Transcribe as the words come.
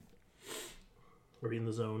Are we in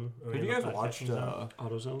the zone? Have you guys watched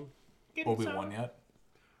AutoZone? Obi-Wan yet?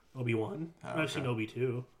 Obi-Wan? Oh, I've seen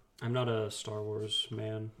Obi-2. I'm not a Star Wars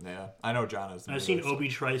man. Yeah, I know John is. I've seen Obi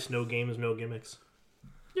twice, no games, no gimmicks.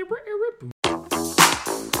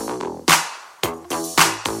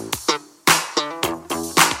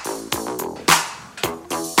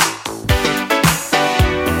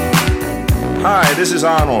 Hi, this is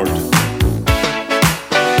Arnold.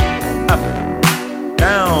 Up,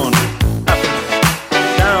 down, up,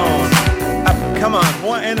 down, up. Come on,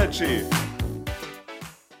 more energy.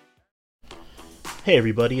 Hey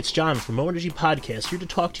everybody, it's John from Mo Energy Podcast, here to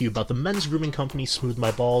talk to you about the men's grooming company Smooth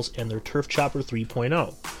My Balls and their Turf Chopper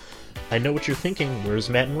 3.0. I know what you're thinking, where's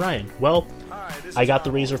Matt and Ryan? Well, I got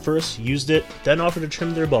the razor first, used it, then offered to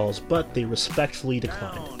trim their balls, but they respectfully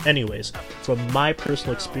declined. Anyways, from my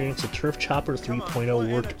personal experience, the Turf Chopper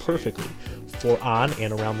 3.0 worked perfectly. For on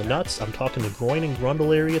and around the nuts, I'm talking the groin and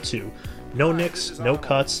grundle area too. No nicks, no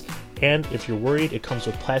cuts, and if you're worried, it comes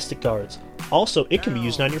with plastic guards. Also, it can be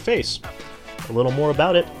used on your face. A little more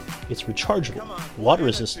about it, it's rechargeable, water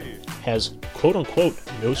resistant, has quote-unquote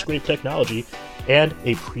no scrape technology, and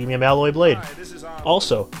a premium alloy blade.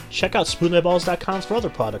 Also, check out smoothmyballs.com for other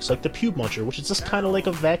products like the Pube Muncher, which is just kind of like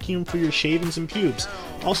a vacuum for your shavings and pubes.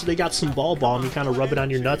 Also, they got some ball balm, you kind of rub it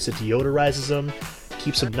on your nuts, it deodorizes them,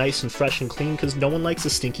 keeps them nice and fresh and clean because no one likes a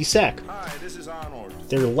stinky sack.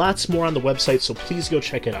 There are lots more on the website, so please go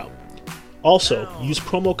check it out. Also, use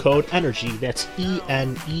promo code ENERGY, that's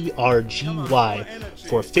ENERGY,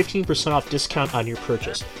 for a 15% off discount on your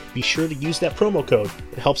purchase. Be sure to use that promo code.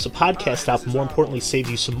 It helps the podcast out, but more importantly, saves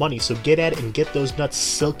you some money, so get at it and get those nuts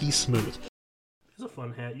silky smooth. It's a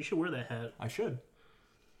fun hat. You should wear that hat. I should.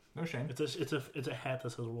 No shame. It's a hat that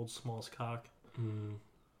says world's smallest cock.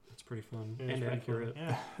 It's pretty fun Yeah, and pretty accurate.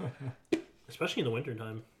 fun. Yeah. Especially in the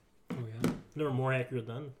wintertime. Oh yeah. Never more accurate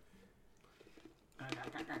than.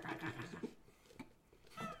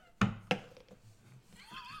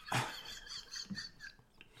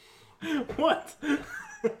 What?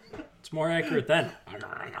 It's more accurate then.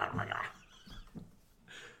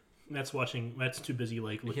 Matt's too busy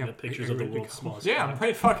looking at pictures of the world's smallest. Yeah, I'm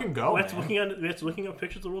ready to fucking go, Matt's man. looking up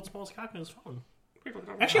pictures of the world's smallest cock on his phone.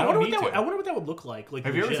 Actually, I I don't wonder need to. I wonder what that would look like.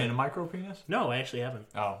 Have you ever seen a micro penis? No, I actually haven't.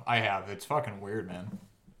 Oh, I have. It's fucking weird, man.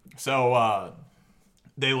 So,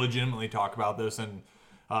 they legitimately talk about this in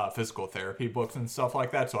physical therapy books and stuff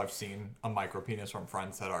like that. So I've seen a micro penis from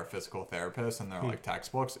friends that are physical therapists, and they're like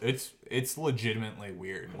textbooks. It's legitimately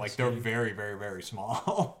weird. Like they're very, very, very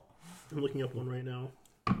small. I'm looking up one right now.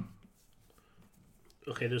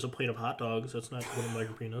 Okay, there's a plate of hot dogs. That's not what a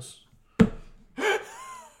micro penis.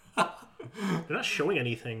 They're not showing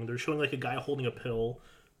anything. They're showing like a guy holding a pill.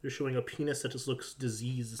 They're showing a penis that just looks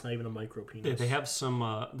diseased. It's not even a micro penis. They have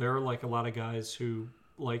some. There are like a lot of guys who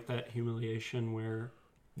like that humiliation where.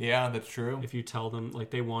 Yeah, that's true. If you tell them, like,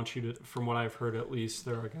 they want you to, from what I've heard at least,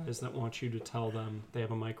 there are guys that want you to tell them they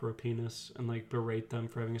have a micro penis and, like, berate them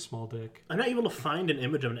for having a small dick. I'm not able to find an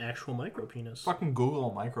image of an actual micro penis. Fucking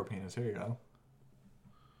Google a micro penis. Here you go.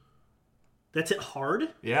 That's it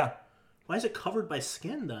hard? Yeah. Why is it covered by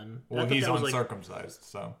skin then? Well, he's uncircumcised,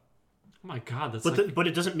 so. Oh my god, that's but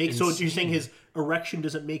it doesn't make insane. So you're saying his erection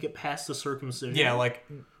doesn't make it past the circumcision? Yeah,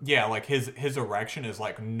 like his erection is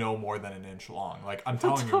like no more than an inch long. Like I'm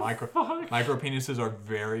telling you, micro penises are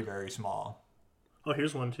very, very small. Oh,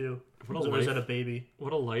 here's one too. What Is that a baby?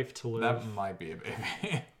 What a life to live. That might be a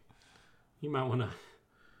baby. You might want to.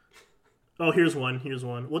 Oh, here's one.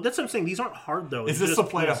 Well, that's what I'm saying. These aren't hard though. Is this a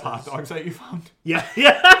plate of hot dogs that you found? Yeah.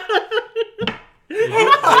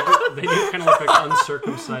 They do kind of look like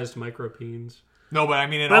uncircumcised micropeens. No, but I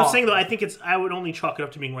mean, I'm saying though, I think I would only chalk it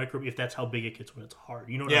up to being micro if that's how big it gets when it's hard.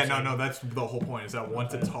 You know what I'm saying? No, that's the whole point. Is that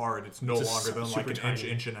once it's hard, it's no longer than like an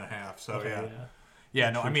inch and a half. So Okay,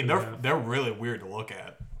 yeah. No, I mean they're really weird to look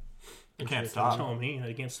at. You can't stop. Tell me,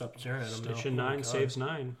 I can't stop staring at them. Stitch in 9 saves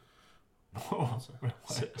 9.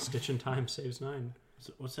 Stitch in time saves 9.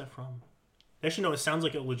 What's that from? Actually, no. It sounds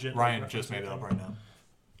like a legit. Ryan just made it up right now.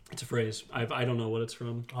 It's a phrase. I don't know what it's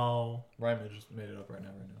from. Oh, Ryan just made it up right now.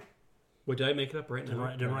 Wait, did I make it up right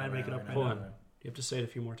now? Did Ryan make it up right Hold now? on. You have to say it a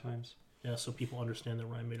few more times. Yeah, so people understand that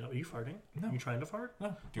Ryan made it up. Are you farting? No. Are you trying to fart? No.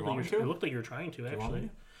 Do you want me It to? looked like you were trying to, actually. I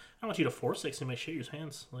don't want you to force it. You might shit your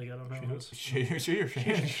hands. Like, I don't know. Shit your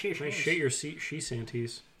hands. Shit your she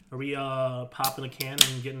santies. Are we popping the can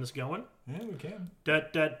and getting this going? Yeah, we can. Da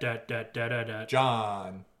da da da da da da.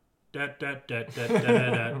 John. Da da da da da da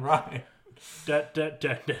da. Right. Da da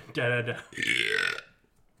da da da da.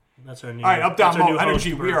 That's our new. All right, Up Down Mo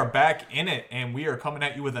Energy. host, We are back in it, and we are coming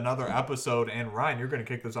at you with another episode. And Ryan, you're going to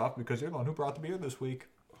kick this off because you're the one who brought the beer this week.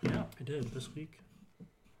 Yeah, I did this week.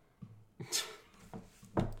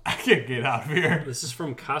 Get out of here. This is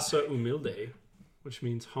from Casa Humilde, which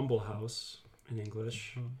means humble house in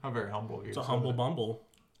English. How very humble of you. It's a humble bumble.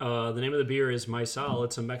 The name of the beer is Maisal.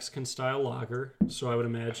 It's a Mexican-style lager, so I would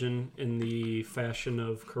imagine in the fashion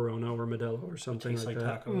of Corona or Modelo or something Tastes like like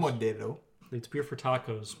that. tacos. Modelo. It's beer for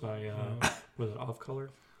tacos by, was it Off Color?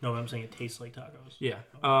 No, I'm saying it tastes like tacos. Yeah.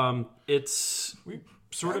 It's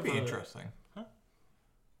sort of That'd be a- interesting. Huh?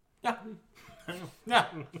 Yeah. Yeah.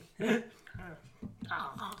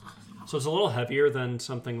 So it's a little heavier than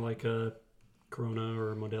something like a Corona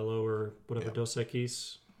or Modelo or whatever, Dos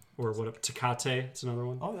Equis or whatever. Tecate, it's another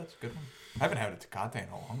one. Oh, that's a good one. I haven't had a Tecate in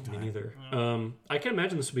a long time. Me neither. I can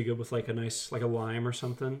imagine this would be good with like a nice, like a lime or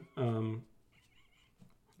something.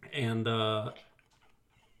 And I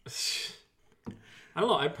don't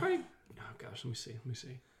know. I'd probably. Oh gosh, let me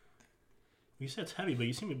see. You said it's heavy, but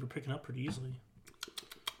you seem to be picking up pretty easily.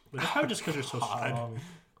 But that's probably just because you're so strong.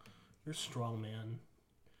 You're a strong man.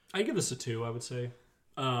 I give this a 2. I would say.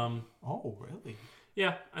 Oh, really?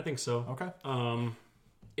 Yeah, I think so. Okay.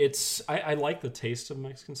 It's I like the taste of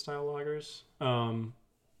Mexican style lagers.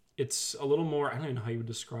 It's a little more. I don't even know how you would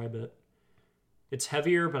describe it. It's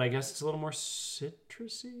heavier, but I guess it's a little more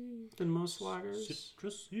citrusy than most lagers.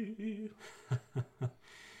 Citrusy.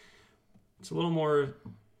 It's a little more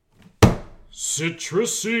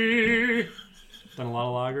citrusy than a lot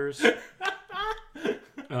of lagers.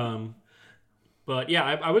 But yeah,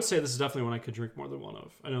 I would say this is definitely one I could drink more than one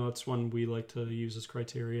of. I know that's one we like to use as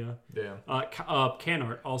criteria. Yeah. Can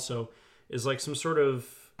art also is like some sort of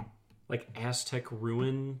like Aztec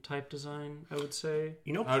ruin type design, I would say.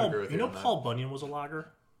 You know, I'd agree with you on that. Paul Bunyan was a lager.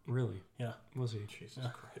 Really? Yeah. Was he? Jesus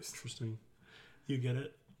Christ. Interesting. You get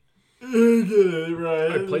it.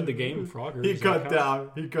 Right. I played the game Frogger. He Does that cut count?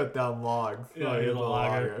 down. He cut down logs. Yeah, he was a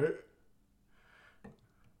lager.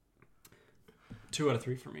 2 out of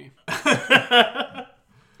 3 for me.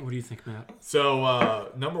 What do you think, Matt?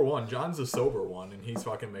 So number one, John's a sober one, and he's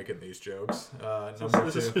fucking making these jokes. Number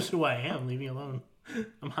This two, is who I am. Leave me alone.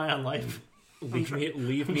 I'm high on life. Leave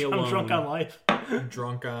me alone. I'm drunk on life.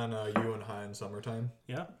 drunk on you and high in summertime.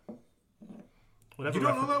 Yeah. Whatever. You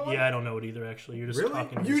don't know that one? Yeah, I don't know it either. Actually, you're just Really?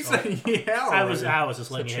 talking. To You yourself. said yeah. I already. was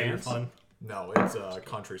just letting you have your chance. fun. No, it's a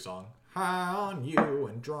country song. High on you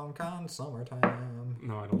and drunk on summertime.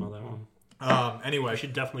 No, I don't know that one. Anyway, I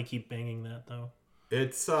should definitely keep banging that though.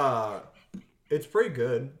 it's pretty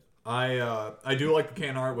good. I do like the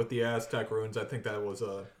can art with the Aztec ruins. I think that was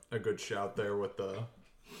a good shout there with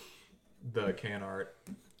the can art.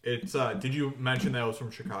 It's did you mention that was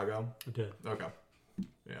from Chicago? I did. Okay.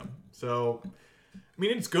 Yeah. So I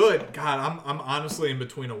mean it's good. God, I'm honestly in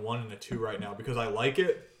between a 1 and a 2 right now because I like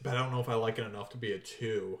it, but I don't know if I like it enough to be a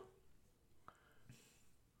 2.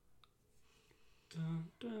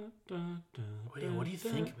 What do you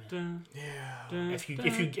think, man? Yeah. If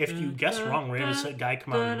you guess wrong, we're gonna say guy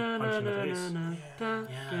come out and punch in the face.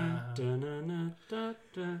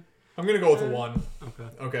 I'm gonna go with a 1.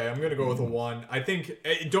 Okay, I'm gonna go with a 1. I think.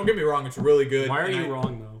 Don't get me wrong, it's really good. Why are and you I-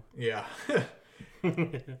 wrong though? Yeah.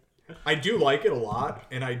 I do like it a lot,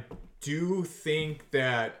 and I do think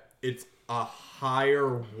that it's a higher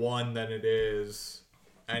 1 than it is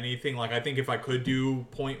anything. Like, I think if I could do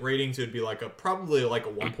point ratings, it'd be like probably like a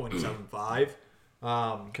 1.75.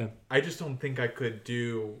 Okay. I just don't think I could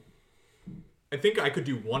do. I think I could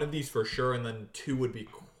do one of these for sure, and then 2 would be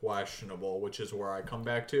questionable, which is where I come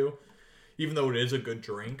back to. Even though it is a good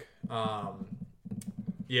drink,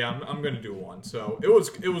 yeah, I'm gonna do 1. So it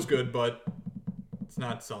was good, but it's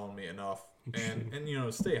not selling me enough. And you know,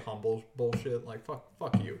 stay humble bullshit. Like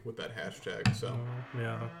fuck you with that hashtag. So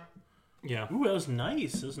Yeah. Yeah. Ooh, that was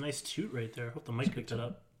nice. That was a nice toot right there. Hope the mic picked it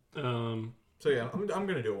up. so yeah, I'm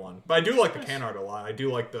gonna do 1. But I do like the can art a lot. I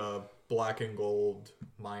do like the black and gold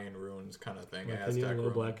Mayan runes kind of thing. Black and Aztec yellow,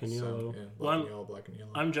 runes. black and yellow. Yeah, Well, black and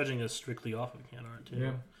yellow. I'm judging this strictly off of can art too.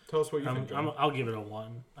 Yeah. Tell us what you think. John. I'll give it a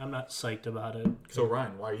 1. I'm not psyched about it. So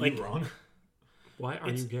Ryan, why are Like- you wrong? Why are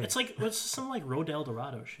It's, you gay? it's like what's some like Road El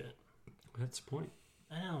Dorado shit. That's the point.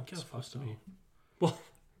 I don't give a fuck. Supposed to be. though. Well,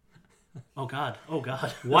 Oh god.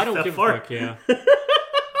 why don't That give a fart. fuck? Yeah.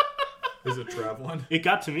 Is it traveling? It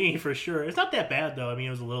got to me for sure. It's not that bad though. I mean,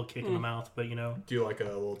 it was a little kick in the mouth, but you know. Do you like a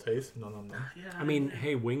little taste? No. Yeah. I mean,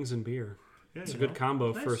 hey, wings and beer. yeah, It's a you good know.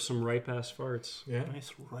 combo for Nice. some ripe ass farts. Yeah.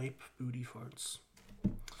 Nice ripe booty farts.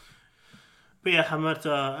 But yeah, I'm not.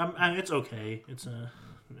 It's okay. It's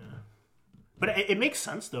yeah. But it makes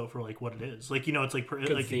sense though for like what it is. Like you know, it's like like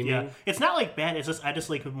theming. yeah. It's not like bad. It's just I just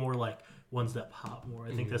like more like ones that pop more.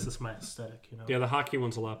 I think that's just my aesthetic. You know. Yeah, the hockey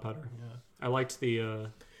one's a lot better. Yeah. I liked the You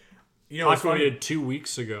know, it's hockey one we funny. did 2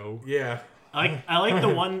 weeks ago. Yeah. I like the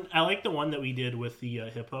one. I like the one that we did with the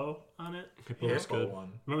hippo on it. Hippo was good.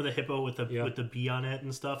 One. Remember the hippo with the bee on it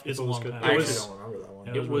and stuff? It's a was long good. time. I It actually was- don't remember that one.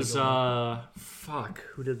 Yeah, It was really good. fuck.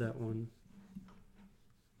 Who did that one?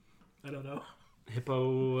 I don't know.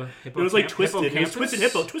 Hippo. It was like twisted. It was Hippocampus? Twisted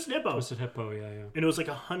Hippo. Twisted Hippo. Twisted Hippo. Yeah. And it was like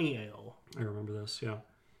a honey ale. I remember this. Yeah.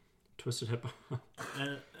 Twisted Hippo.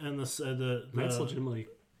 And the That's legitimately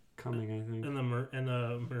coming. I think. and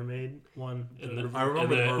the mermaid one. I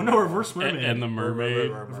remember the Oh mermaid. no, reverse mermaid. And the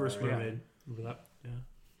mermaid. reverse Yeah. mermaid. Remember that? Yeah.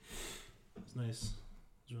 It's nice.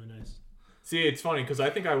 It's really nice. See, it's funny because I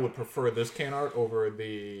think I would prefer this can art over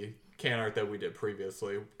the can art that we did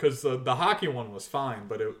previously. Because the hockey one was fine,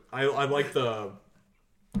 but I like the,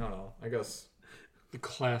 I don't know, I guess The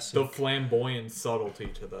classic. the flamboyant subtlety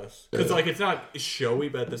to this. Because like it's not showy,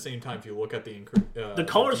 but at the same time, if you look at The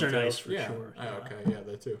colors are details- nice for yeah. sure. Oh, Yeah. okay, yeah,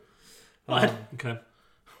 that too. Okay.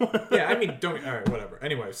 Yeah, I mean, don't. All right, whatever.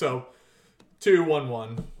 Anyway, so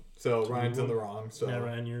 2-1-1. So Ryan's in the wrong. So Yeah,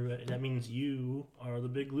 Ryan, that means you are the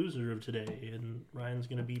big loser of today, and Ryan's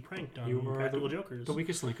gonna be pranked on You are Practical Jokers. The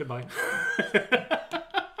weakest link. Goodbye.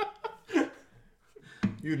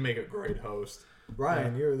 you'd make a great host.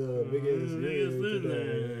 Ryan, you're the biggest loser.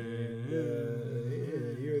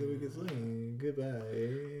 you're the weakest link.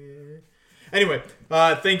 Goodbye. Anyway,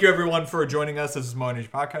 thank you everyone for joining us. This is Mo Energy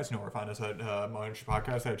Podcast. You know where to find us at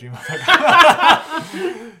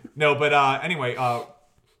moenergypodcast@gmail.com. No, but anyway,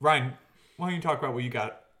 Ryan, why don't you talk about what you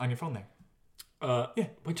got on your phone there? Yeah.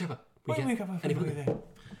 Wait, check out. What do you got on your phone there?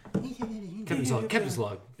 Captain's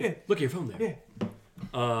log. Yeah. Look at your phone there.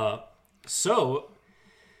 Yeah. So,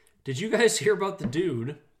 did you guys hear about the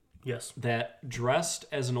dude Yes. that dressed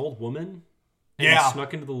as an old woman and Yeah.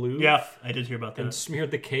 snuck into the Louvre Yeah, I did hear about and that.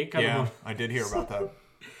 smeared the cake on Yeah, the I did hear about that.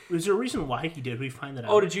 Is there a reason why he did? We find that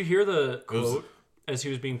out. Oh, did you hear the was- quote as he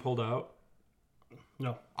was being pulled out?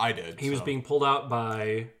 No. I did. He was being pulled out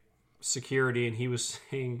by security, and he was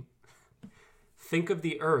saying, "Think of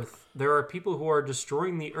the earth. There are people who are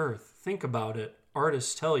destroying the earth. Think about it.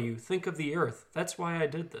 Artists tell you, think of the earth. That's why I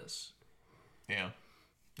did this." Yeah.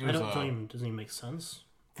 It I was, don't even. Doesn't even make sense.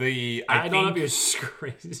 I don't know if he was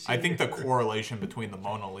crazy. I think the correlation between the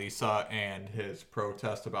Mona Lisa and his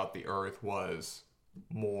protest about the Earth was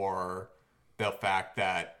more the fact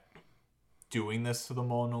that doing this to the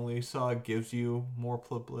Mona Lisa gives you more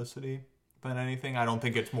publicity than anything. I don't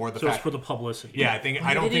think it's more the So fact. it's for the publicity. Yeah, I think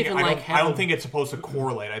I don't didn't think even, I like, don't, have I don't a- think it's supposed to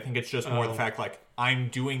correlate. I think it's just more the fact like I'm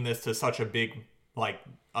doing this to such a big like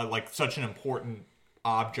such an important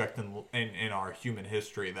object in our human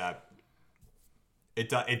history that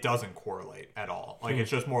it doesn't correlate at all. Like it's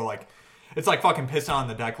just more like it's like fucking pissing on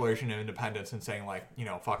the Declaration of Independence and saying like, you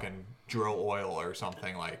know, fucking drill oil or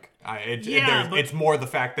something like. It's more the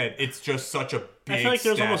fact that it's just such a big. I feel like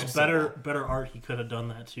there's almost status symbol. better art he could have done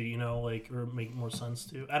that to, you know, like, or make more sense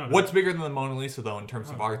to. I don't know. What's bigger than the Mona Lisa though in terms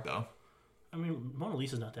of art though? I mean, Mona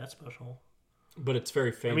Lisa's not that special. but it's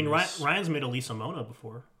very famous. I mean, Ryan's made a Lisa Mona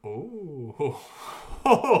before. Ooh.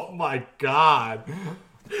 Oh my god.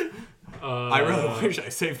 I really wish I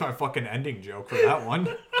saved my fucking ending joke for that one.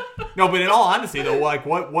 No, but in all honesty though, like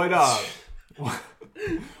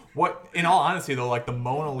what in all honesty though, like the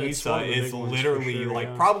Mona Lisa one of the is big ones for literally sure, like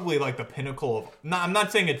yeah. probably like the pinnacle of I'm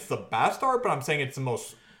not saying it's the best art, but I'm saying it's the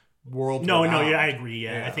most world No, renowned. yeah, I agree.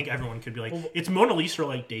 Yeah, I think everyone could be like, it's Mona Lisa or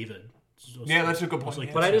like David. So Yeah, that's a good almost point.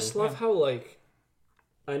 like But I the just same. love how, like,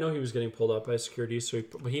 I know he was getting pulled out by security,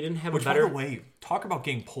 but he didn't have Which a better. by the way, talk about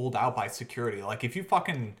getting pulled out by security. Like if you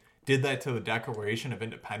fucking did that to the Declaration of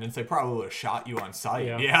Independence, they probably would have shot you on sight.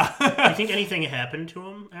 Yeah. Do you think anything happened to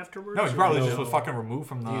him afterwards? No, he Or probably no? just was fucking removed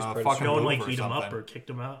from the probably fucking No one Louvre like or beat him something. up or kicked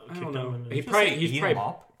him out. I Kicked don't know. him and He Did you probably say he's eat probably him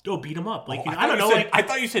up? oh, beat him up. Like Oh, I don't know. Like I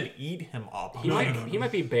thought you said eat him up. he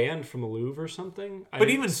might be banned from the Louvre or something. I But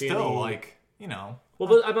didn't even see still, any- like, you know. well,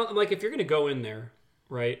 but I'm like, if you're gonna go in there,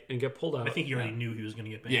 right, and get pulled out, I think he already knew he was going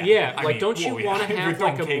to get banned. Yeah. yeah, I like mean, don't you well, yeah, want if to you're have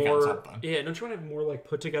throwing like a cake on more something. don't you want to have more like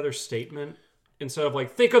put together statement instead of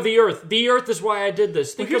like think of the earth. The earth is why I did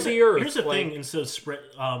this. Think of the earth. Here's the like, thing: instead of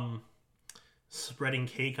spreading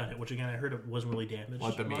cake on it, which again I heard it wasn't really damaged.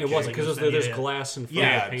 Let them eat much. It wasn't Like, because yeah, there's yeah. glass in front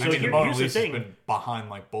Yeah, of the I so painting. mean, the here- Mona here's the Lisa's thing. been behind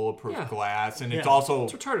like bulletproof Yeah. glass, and it's Yeah. also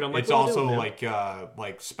It's retarded. I'm like, it's what are you also doing,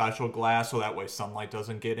 like special glass, so that way sunlight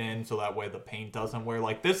doesn't get in, so that way the paint doesn't wear.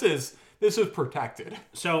 Like this is protected.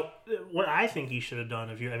 So what I think he should have done,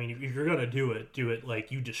 if you're gonna do it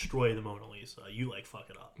like you destroy the Mona Lisa, you like fuck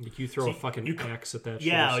it up. Like, you throw a fucking axe at that.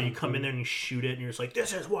 shit Yeah, or or you come something. in there and you shoot it, and you're just like,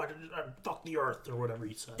 "This is what fuck the earth" or whatever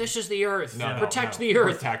he said. This is the earth. No, Protect no. the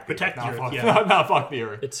earth. Protect Protect not the earth, fuck, yeah. not fuck the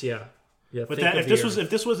earth. It's yeah. Yeah, But think that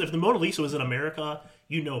of if the Mona Lisa was in America,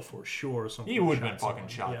 you know for sure someone He would have shot been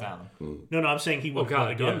fucking someone. shot down. No, I'm saying he would have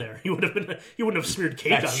put a gun there. He wouldn't have smeared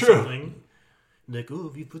cake That's on true. something. Like, oh,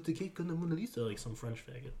 if you put the cake on the Mona Lisa, like some French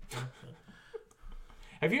faggot.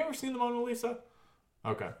 Have you ever seen the Mona Lisa?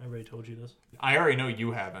 Okay. I already told you this. I already know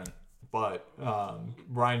you haven't, but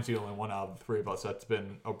Ryan's the only one out of the three of us that's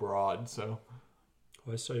been abroad, so.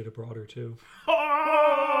 Oh, I studied abroad or two.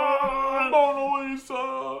 Mona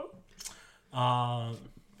Lisa!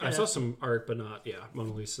 I saw some art, but not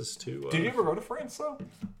Mona Lisa's too. Did you ever go to France, though?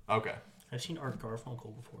 Okay. I've seen Art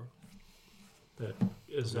Garfunkel before. That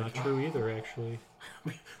is not true either, actually.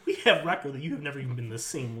 We have record that you have never even been in the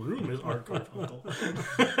same room as Art Garfunkel.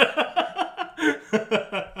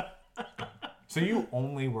 So you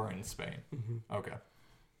only were in Spain? Mm-hmm. Okay.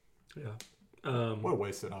 Yeah. What a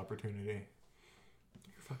wasted opportunity.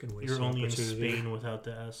 You're fucking wasting You're only in opportunity. Spain without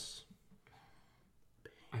the S.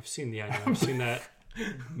 I've seen I've seen that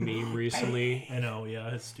meme recently. I know, yeah,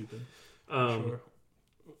 it's stupid. Um, Sure.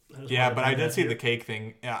 Yeah, but I did see the cake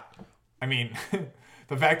thing. Yeah. I mean,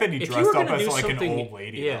 the fact that you If you dressed were up gonna as do like an something- old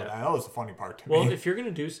lady, yeah. though, that was the funny part to Well, me. if you're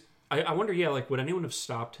gonna do, I wonder, like, would anyone have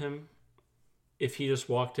stopped him if he just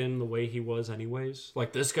walked in the way he was, anyways?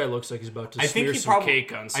 Like, this guy looks like he's about to I think smear he some probably-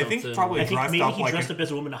 cake on I something. think he probably I think dressed maybe up he like dressed up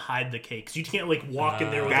as a woman to hide the cake. Because you can't, like, walk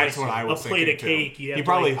in there with That's like, what I was a plate of thinking, too. cake. You have He to,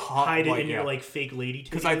 probably like, hung- hide it like, in your, yeah. like, fake lady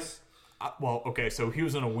Because titties. well, okay, so he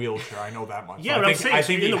was in a wheelchair. I know that much. Yeah, So but I'm saying, I so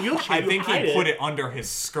think in he, the wheelchair, I you think hide he put it. it under his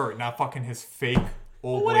skirt, not fucking his fake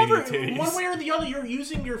old Whatever, lady titties. one way or the other, you're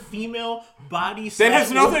using your female body. That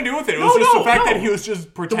has nothing to do with it. It was just the fact that he was just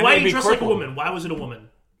Then pretending why to did be he dress like a crippled. woman? Why was it a woman?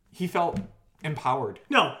 He felt empowered.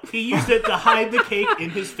 No, he used it to hide the cake in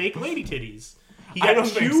his fake lady titties. He I don't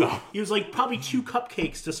think so. He was like probably 2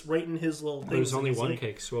 cupcakes just right in his little thing. There's only one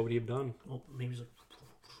cake, so what would he have done? Well, maybe he's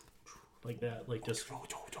like that, like just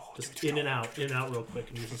in and out real quick,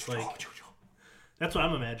 and he's just like. That's what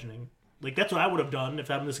I'm imagining. Like that's what I would have done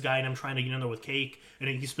if I'm this guy and I'm trying to get in there with cake, and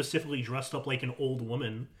he's specifically dressed up like an old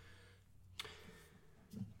woman.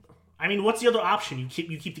 I mean, what's the other option? You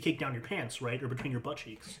keep the cake down your pants, right, or between your butt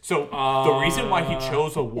cheeks. So the reason why he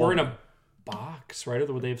chose a woman, Or in a box, right?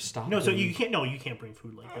 Or would they have stopped No, so him? you can't. No, you can't bring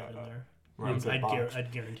food like that in there. Right,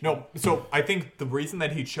 I'd guarantee. no. So I think the reason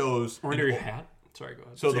that he chose Or under your hat? Sorry, go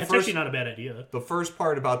ahead. So the That's first actually not a bad idea. the first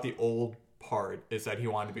part about the old part is that he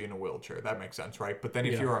wanted to be in a wheelchair. That makes sense, right? But then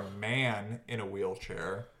if you're a man in a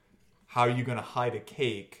wheelchair, how are you going to hide a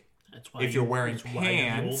cake That's why if you're wearing that's why you're the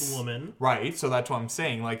pants? old woman. Right. So that's what I'm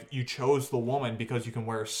saying. Like you chose the woman because you can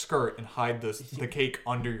wear a skirt and hide the cake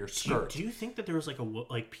under your skirt. Do you think that there was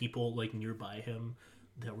like people like nearby him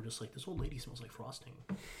that were just like, this old lady smells like frosting?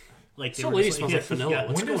 Like This old lady smells like vanilla.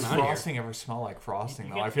 What's When going does on here? frosting ever smell like frosting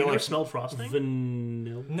though? I You feel never like smelled frosting.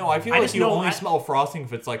 Vanilla. no. I feel I like just you know- only I- smell frosting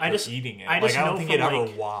if it's like I you're just- eating it. I just Like I know don't think it from, ever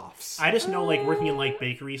like- wafts. I just know, like, working in like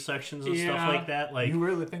bakery sections and stuff Yeah. like that. Like, You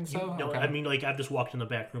really think so? no, Okay. I mean, like, I've just walked in the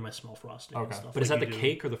back room. I smell frosting and Okay. stuff. But is that like the you do.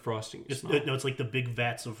 cake or the frosting? you It's, smell? no, it's like the big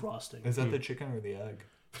vats of frosting. Is that the chicken or the egg?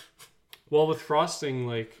 Well, with frosting,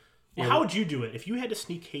 like... Well, yeah, how would you do it if you had to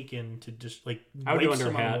sneak cake in to just like? I would do wipe under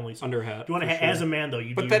some on hat. Mona Lisa? Under hat. Do you want to for as sure. a man though?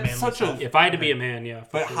 You But do your that's manly such a- self. If I had to be a man, yeah. for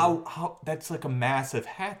But sure. how that's like a massive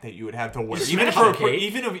hat that you would have to wear. You Even smash for it.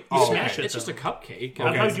 even if You smash it. It's just a cupcake. How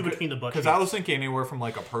Okay. would you do between the butt Because cheeks? I was thinking anywhere from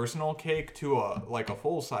like a personal cake to a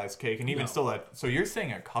full size cake, and even still that. So you're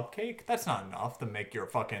saying a cupcake? That's not enough to make your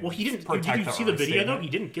fucking. Well, he didn't. Did protect you see the our video though? statement. He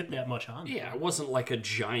didn't get that much on. Yeah, it wasn't like a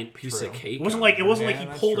giant piece True. of cake. It wasn't on like there. he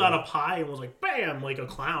that's pulled true. out a pie and was like bam like a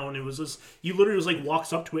clown. It was just he literally was like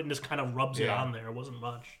walks up to it and just kind of rubs it Yeah. on there. It wasn't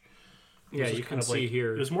much. Yeah, It was you just can kind of see like,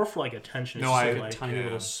 here. It was more for like attention. No, It's I- just a like, tiny yeah.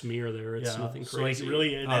 little smear there. It's yeah. nothing So crazy. like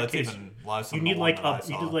really in Oh, that that's case, even less. you Than need the like one that I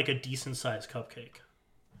you saw. need like a decent sized cupcake.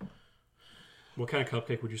 What kind of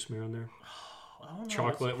cupcake would you smear on there? I don't know.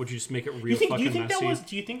 Chocolate? Would you just make it Do real you think? fucking Do you think messy? that was?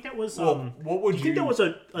 Do you think that was? Well, what would do you think you- that was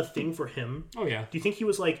a thing for him? Oh yeah. Do you think he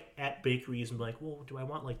was like at bakeries and be like, well, do I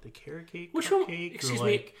want like the carrot cake Which cupcake? one? Or, Excuse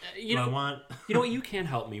like, me. You do I know, want? you know what? You can't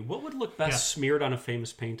help me. What would look best Yeah. smeared on a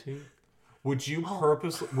famous painting? Would you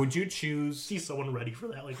purposely? Would you choose? See someone ready for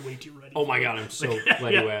that, like way too ready. Oh my god! I'm so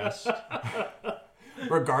glad you asked.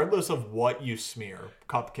 Regardless of what you smear,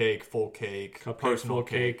 cupcake, full cake, Cupcake, personal full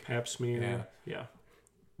cake, pap smear. Yeah. Yeah.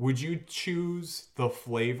 Would you choose the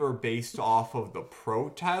flavor based off of the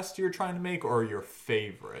protest you're trying to make, or your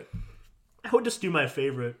favorite? I would just do my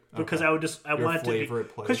favorite because Okay. I Your want it to be favorite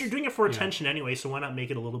because place. you're doing it for attention anyway. So why not make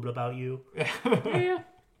it a little bit about you? Yeah.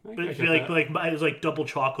 But if you like it was like double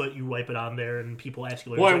chocolate, you wipe it on there, and people ask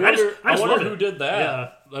you later. Well, I it's like, wonder, just love who it. did that. Yeah.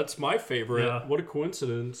 That's my favorite. Yeah. What a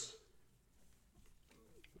coincidence.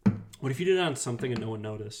 What if you did it on something and no one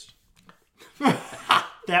noticed?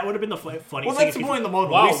 That would have been the funniest Well, thing. that's the point of the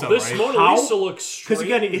Mona Wow, Lisa, this right? Mona Lisa looks strange. Because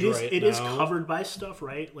again, it is now. covered by stuff,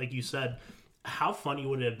 right? Like you said. How funny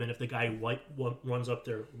would it have been if the guy runs up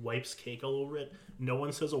there, wipes cake all over it, no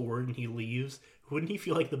one says a word, and he leaves? Wouldn't he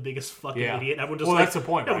feel like the biggest fucking idiot? Everyone just that's the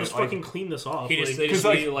point, Yeah, right? we'll just Like, fucking clean this off. They just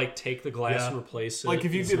like- need to like take the glass and replace it. Like,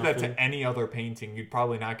 if you It's did that nothing. to any other painting, you'd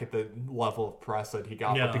probably not get the level of press that he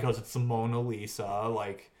got. Yeah. But because it's the Mona Lisa,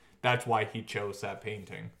 like, that's why he chose that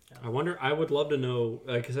painting. I wonder. I would love to know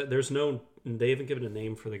because there's no. They haven't given a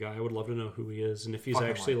name for the guy. I would love to know who he is and if he's Fucking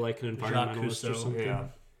actually like an Jacques environmentalist or Cousteau. something. Yeah.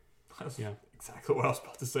 That's Yeah. exactly what I was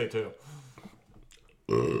about to say, too.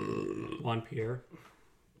 Juan Pierre,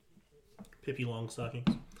 Pippi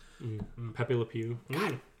Longstockings. Pepe Le Pew,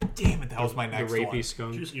 Damn it, that was my the next rapey one.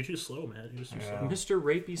 skunk, You're too slow, man. You're just too slow. Mr.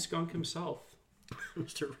 Rapey Skunk himself.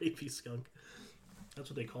 Mr. Rapey Skunk. That's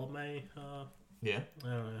what they called my. Yeah. I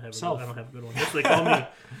don't have. Self. I don't have a good one. That's what they call me.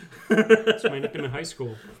 That's my nickname in high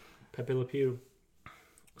school. Pepe Le Pew.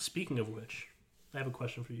 Speaking of which, I have a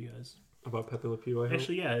question for you guys. About Pepe Le Pew, I hope.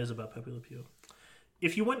 Actually, yeah, it is about Pepe Le Pew.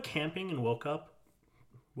 If you went camping and woke up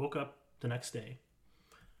the next day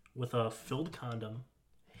with a filled condom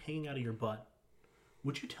hanging out of your butt,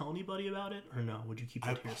 would you tell anybody about it or no? Would you keep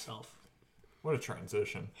that to yourself? What a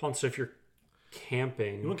transition. Hold on, so if you're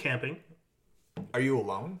camping You went camping. Are you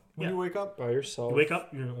alone when Yeah. you wake up? by yourself, You wake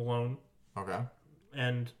up, you're alone, Okay.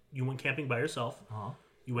 and you went camping by yourself. Uh-huh.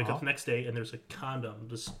 You wake up the next day and there's a condom.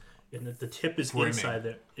 And the tip is Brimming. inside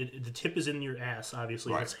there. The tip is in your ass,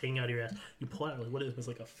 obviously. Right. It's hanging out of your ass. You pull it out. Like, what is it? It's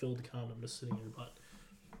like a filled condom just sitting in your butt.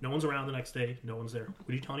 No one's around the next day. No one's there.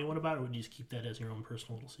 Would you tell anyone about it, or would you just keep that as your own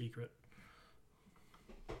personal little secret?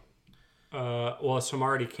 well, so I'm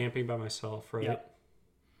already camping by myself, right? Yeah.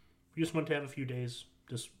 You just want to have a few days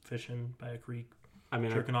just fishing by a creek, I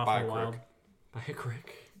mean, jerking off by in the a wild, creek. by a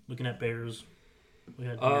creek. looking at bears. Looking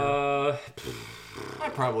at deer.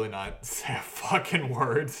 I'd probably not say a fucking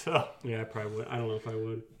word, so. Yeah, I probably would. I don't know if I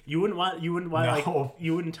would. You wouldn't want. No. Like.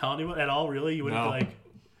 You wouldn't tell anyone at all. Really, you wouldn't No. be like.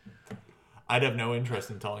 I'd have no interest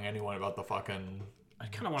in telling anyone about the fucking I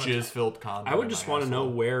kind of want to. jizz-filled condom. I would in just my want to know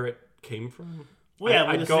asshole. where it came from. Well, yeah,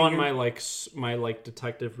 I'd go on my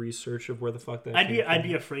detective research of where the fuck that. came I'd from.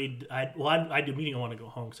 be afraid. I'd immediately want to go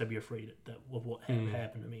home because I'd be afraid that of what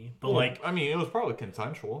happened to me. But Well, like, I mean, it was probably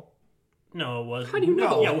consensual. no, it was. How do you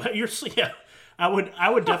know? Yeah, well, yeah. I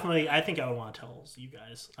would definitely. I think I would want to tell you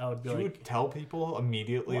guys. I would be You like, would tell people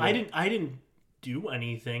immediately. well, that- I didn't do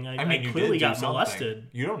anything. I I mean, you clearly did do got something. molested.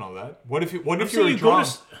 You don't know that. What if you I'm were saying you go to drunk?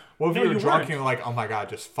 s- What if No, you were you drunk weren't. and you're like, oh my god,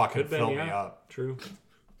 just fucking Could've been, fill me yeah. up? True.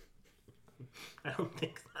 I don't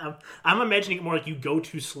think. I'm imagining it more like you go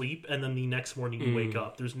to sleep and then the next morning you wake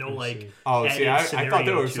up. There's no like. Oh, see, added I thought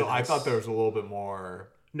there scenario was. to I this. thought there was a little bit more.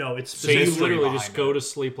 No, it's So you specifically. literally behind just it. go to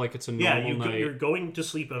sleep like it's a normal Yeah, night. you're going to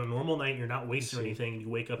sleep on a normal night. You're not wasting anything. And you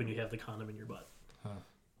wake up and you have the condom in your butt,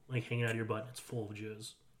 like hanging out of your butt. It's full of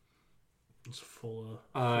jizz. It's full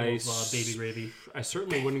of baby gravy. I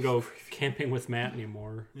certainly wouldn't go camping with Matt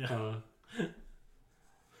anymore. Yeah.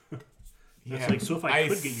 Yeah, like, so if I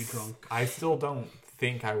could get you drunk. I still don't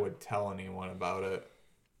think I would tell anyone about it.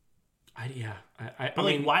 I But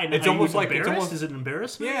like, mean, why? it's Are you almost like- it's embarrassed? almost- Is it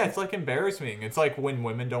embarrassment? Yeah, it's like embarrassing. It's like when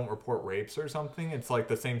women don't report rapes or something. It's like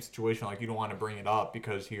the same situation. Like you don't want to bring it up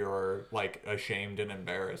because you're like ashamed and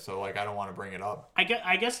embarrassed. So like I don't want to bring it up. I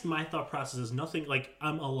guess my thought process is nothing. Like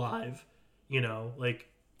I'm alive, you know. Like,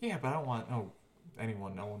 Yeah, but I don't want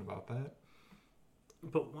anyone knowing about that.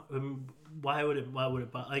 but why would it? Why would it?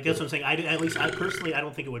 I guess what I'm saying. At least I personally, I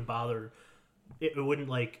don't think it would bother. It wouldn't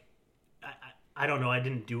like. I don't know. I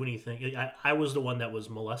didn't do anything. I was the one that was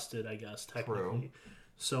molested, I guess, technically. True.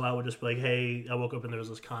 So I would just be like, hey, I woke up and there was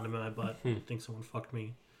this condom in my butt. I think someone fucked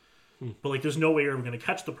me. But like, there's no way you're ever going to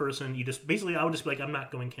catch the person. You just basically, I would just be like, I'm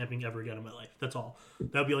not going camping ever again in my life. That's all.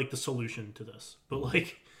 That would be like the solution to this. But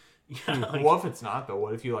like, yeah, like, What if it's not though?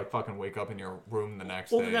 What if you like fucking wake up in your room the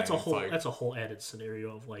next well, day? that's a and it's whole like, that's a whole added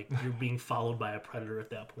scenario of like you're being followed by a predator at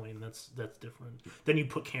that point. And that's different. Then you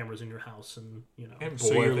put cameras in your house, and you know. and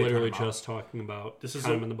so boy, you're if they turn literally them out. just talking about This is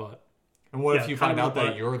condom a- in the butt. And what yeah, if you find condom in out the that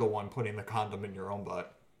butt. you're the one putting the condom in your own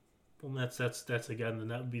butt? Well, that's again. Then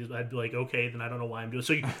that would be. I'd be like, okay, then I don't know why I'm doing.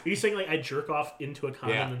 So are you saying like I jerk off into a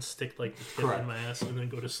condom Yeah. and then stick like the tip Correct. in my ass and then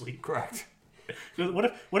go to sleep? Correct.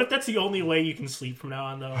 What if that's the only way you can sleep from now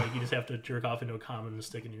on though? Like you just have to jerk off into a condom and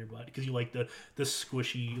stick it in your butt because you like the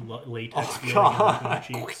squishy latex feeling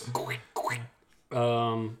in your cheeks.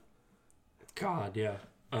 God, yeah.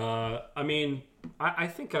 I mean, I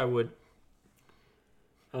think I would.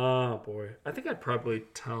 Oh boy, I think I'd probably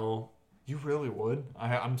tell. You really would?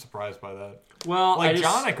 I'm surprised by that. Well, Like I just,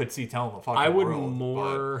 John, I could see telling the fucking I would world.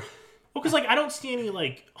 more. Well, because like I don't see any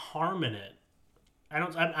like harm in it.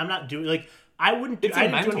 I'm not doing like. I wouldn't. It's a I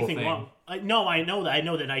didn't do mental anything thing. wrong. No, I know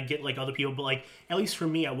that I get like other people, but like at least for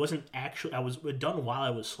me, I wasn't actually. I was done while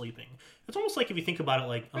I was sleeping. It's almost like if you think about it,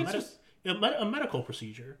 like a medical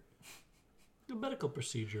procedure. A medical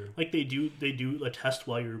procedure. Like they do a test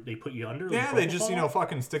while they put you under. Yeah, like they just propofol.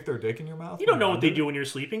 fucking stick their dick in your mouth. You don't know what they do when you're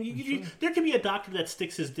sleeping. There could be a doctor that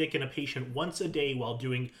sticks his dick in a patient once a day while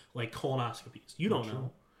doing like colonoscopies. You don't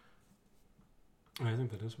know. I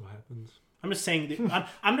think that is what happens. I'm just saying.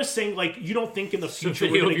 I'm just saying. Like you don't think in the The future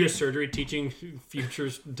we're video gonna of your get. surgery teaching future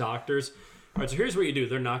doctors. All right, so here's what you do.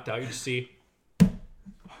 They're knocked out. You just see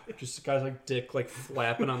just guys like dick like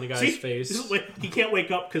flapping on the guy's See, face. he can't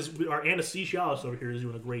wake up because our anesthesiologist over here is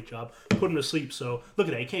doing a great job putting him to sleep. So look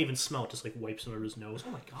at that. He can't even smell it. Just like wipes under his nose.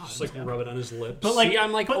 Oh my god. Just like rub it on his lips. But, like- see,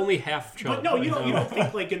 I'm like but- only half chub. But no, you don't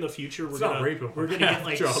think like in the future we're not gonna rape him. get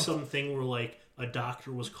like Job. something where like a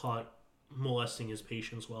doctor was caught molesting his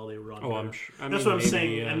patients while they were under. Oh, I'm sure. That's what I'm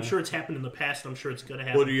saying. I'm sure it's happened in the past. I'm sure it's gonna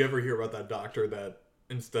happen. Well, do you ever hear about that doctor that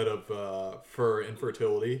instead of for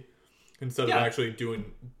infertility, instead Yeah. of actually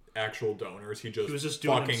doing actual donors, he He was just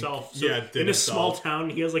doing fucking, himself. So yeah, did in a small himself. town,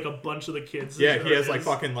 he has like a bunch of the kids. Yeah, that he are has like his.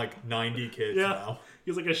 fucking like 90 kids Yeah, now.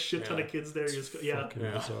 he has like a shit ton Yeah. of kids there. Yeah. Fucking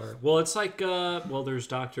bizarre. Well, it's like there's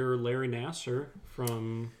Dr. Larry Nasser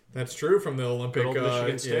from That's true from the Olympic. Good old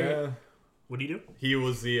Michigan State. Yeah, What do you do? he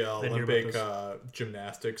was the hear about Olympic this.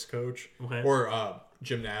 gymnastics coach Okay. or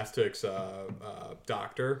gymnastics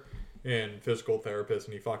doctor and physical therapist,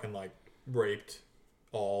 and he fucking like raped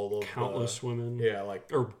all of countless women. Yeah, like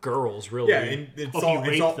Or girls, really. yeah, and it's Oh, he all it's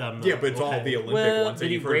raped all them, though. yeah, but it's all Okay. the Olympic Well, ones. did And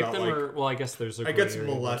he you've heard rape about, them like, or... Well, I guess there's a I guess gray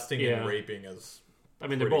area, but- molesting yeah. and raping is. I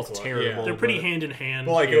mean, they're pretty both close. terrible. Yeah. They're pretty but hand in hand.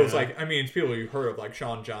 But like yeah. it was like I mean it's people you've heard of like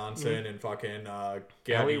Sean Johnson and fucking Allie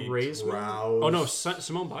Gabby Raisman? Rouse. Oh, no,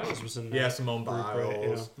 Simone Biles was in that. Yeah, Simone group, right?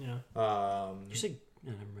 Biles. yeah. You say...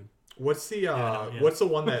 Yeah, never mind. What's the yeah. what's the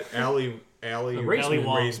one that Allie Raisman.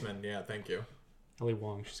 Raisman? Yeah, thank you. Ellie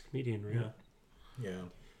Wong. She's a comedian, right? Yeah.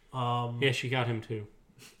 Yeah, Yeah, she got him, too.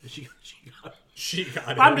 She got. she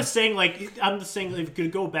got it. I'm just saying, if you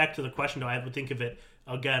could go back to the question, though, I would think of it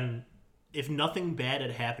again. If nothing bad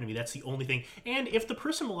had happened to me, that's the only thing. And if the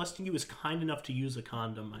person molesting you is kind enough to use a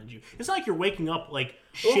condom, mind you, it's not like you're waking up like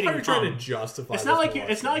Well, shitting how are you trying cum. to justify? It's not this like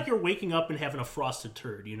it's not molesting? like you're waking up and having a frosted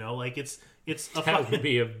turd. You know, like it's a That fucking. would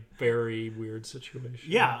be a very weird situation.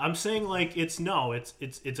 Yeah, I'm saying like it's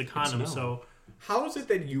a condom. no. So How is it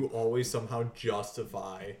that you always somehow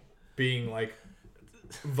justify being like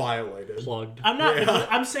violated? Plugged. I'm not.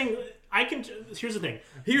 I'm saying I can. Here's the thing.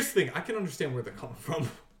 Here's the thing: I can understand where they're coming from.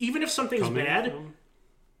 Even if something's Coming bad, from-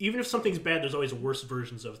 even if something's bad, there's always worse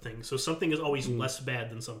versions of things. So something is always less bad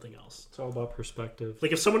than something else. It's all about perspective.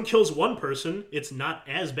 Like if someone kills one person, it's not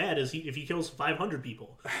as bad as if he kills 500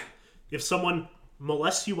 people. If someone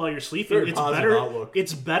molests you while you're sleeping, Very it's positive better. outlook.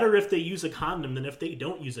 It's better if they use a condom than if they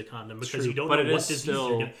don't use a condom because true, you don't but know it what is disease still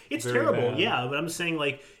you're gonna. It's very terrible, bad. yeah. But I'm saying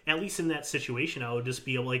like at least in that situation, I would just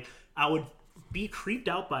be like I would be creeped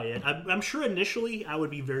out by it. I'm sure initially I would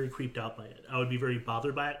be very creeped out by it. I would be very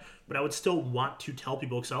bothered by it, but I would still want to tell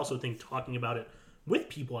people because I also think talking about it with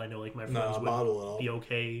people I know, like my friends, bottle it would up. be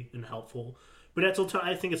okay and helpful. But that's also,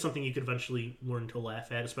 I think it's something you could eventually learn to laugh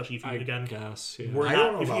at, especially if you I again. guess. Yeah. We're I not-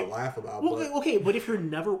 don't know if about you- laugh about. Well, but okay, but if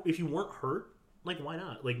you weren't hurt, like why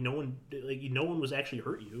not? Like no one was actually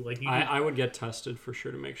hurt you. Like you. I would get tested for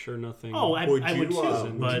sure to make sure nothing. oh, I would would you too.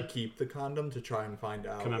 would you But keep the condom to try and find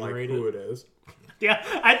out like Commemorate who it? it is? yeah,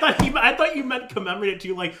 I thought you meant commemorate it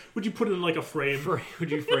too. Like, would you put it in like a frame? Would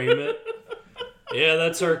you frame it? Yeah,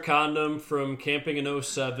 that's our condom from camping in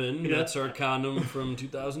 07. That's our condom from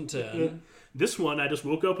 2010. This one, I just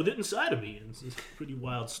woke up with it inside of me. And it's a pretty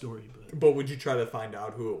wild story, but But would you try to find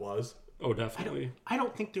out who it was? Oh, definitely. I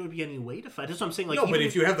don't think there would be any way to find. That's what I'm saying. Like, No, but even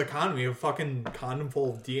if you have the condom, you have a fucking condom full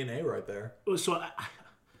of DNA right there. so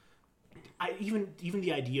I even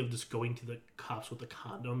the idea of just going to the cops with the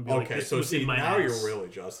condom. Be like, Okay, this so was see in my now ass. you're really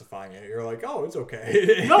justifying it. You're like, oh, it's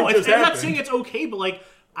okay. No, It just I'm not happened. saying it's okay, but like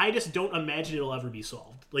I just don't imagine it'll ever be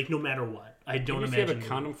solved. Like no matter what, I don't If you imagine. have a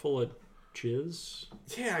condom full of jizz,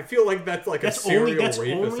 Yeah, I feel like that's like That's a serial only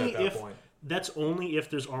rapist at that if point. that's only if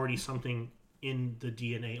there's already something in the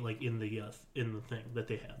DNA, like in the thing that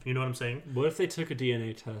they have. You know what I'm saying? what if they took a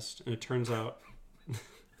DNA test and it turns out...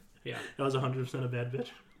 yeah. That was 100% a bad bitch.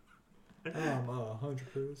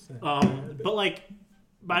 100%.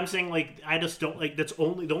 But I'm saying like I just don't like that's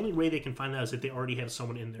only the only way they can find that is if they already have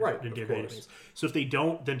someone in there Right, in of their course. database. So if they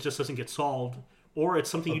don't, then it just doesn't get solved. or it's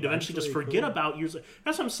something you'd eventually just forget about years.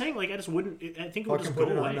 That's what I'm saying. Like, I just wouldn't. I think it would just go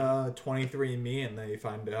put it away. on 23andMe, and they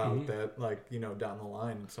find out that, like, you know, down the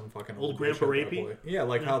line, some fucking old Grandpa Rapey. Yeah,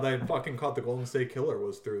 like how they fucking caught the Golden State Killer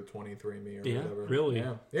was through 23andMe or whatever. Really?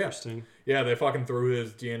 Yeah. Interesting. Yeah, they fucking threw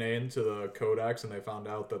his DNA into the codex, and they found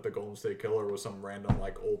out that the Golden State Killer was some random,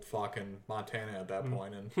 like, old fucking Montana at that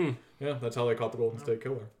point. And yeah, that's how they caught the Golden State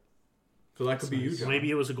Killer. So that could be you, John. Maybe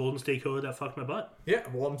it was a Golden State Killer that fucked my butt. Yeah,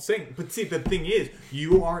 well, I'm saying, but see, the thing is,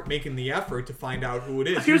 you aren't making the effort to find out who it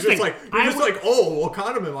is. Here's you're the just thing. like, oh, well,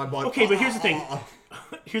 condom in my butt. Okay, but here's the thing.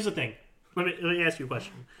 Here's the thing. Let me ask you a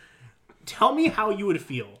question. Tell me how you would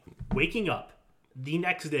feel waking up the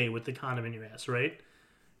next day with the condom in your ass, right?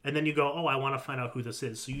 And then you go, oh, I want to find out who this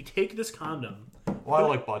is. So you take this condom. Well, I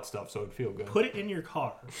like butt stuff, so it'd feel good. Put it in your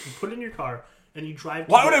car. You put it in your car, and you drive.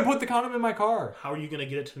 Why would I put the condom in my car? How are you going to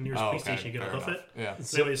get it to the nearest police station? You're going to hoof it? Yeah.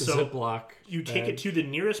 Anyway, so Ziploc you take it to the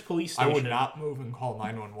nearest police I station. would not move and call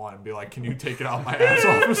 911 and be like, can you take it out my ass,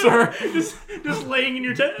 officer? just laying in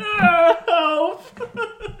your tent. Help!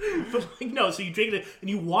 But like, no, so you take it and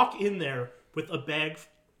you walk in there with a bag,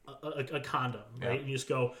 a condom, right? Yeah. And you just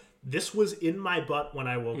go, this was in my butt when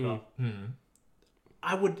I woke up.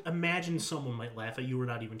 I would imagine someone might laugh at you or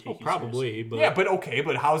not even take you probably, seriously. but Yeah, but okay,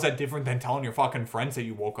 but how is that different than telling your fucking friends that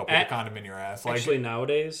you woke up with a condom in your ass? Like, actually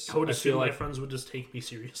nowadays, I would I assume feel my like friends would just take me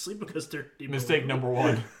seriously because they're mistake number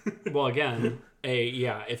one. well, again,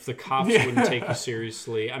 if the cops wouldn't take you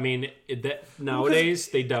seriously, I mean, nowadays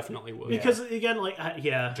they definitely would. Because again, like, I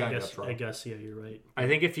guess, yeah, you're right. I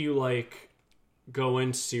think if you like go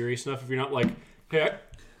in serious enough, if you're not like, hey,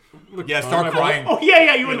 Yeah, start crying. Oh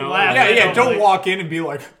yeah, you wouldn't laugh. Yeah, don't walk in and be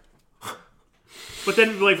like, but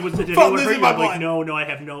then, like, did anyone hurt you? Like, no, I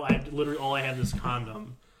have no. I literally all I have is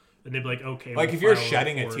condom, and they'd be like, okay. like, if you're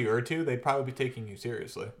shedding a tear or two, they'd probably be taking you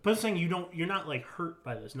seriously. But I'm saying you're not like hurt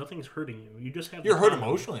by this. Nothing's hurting you. You just have. You're hurt condom.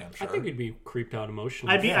 emotionally, I'm sure. I think you'd be creeped out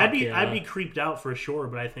emotionally. I'd be creeped out for sure.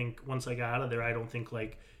 But I think once I got out of there, I don't think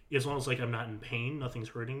like as long as like I'm not in pain, nothing's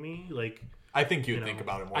hurting me. Like. I think you'd think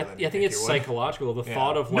about it more than I think it's psychological. The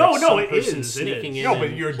thought of it person is. sneaking in. No,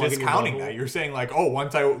 but you're discounting that. You're saying like, oh,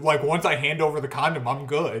 once I hand over the condom, I'm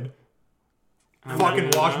good.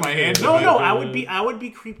 Fucking wash my hands. No, I would be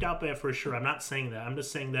creeped out by it for sure. I'm not saying that. I'm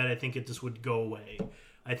just saying that I think it just would go away.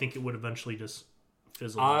 I think it would eventually just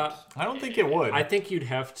fizzle out. I don't think it would. I think you'd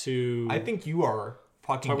have to. I think you are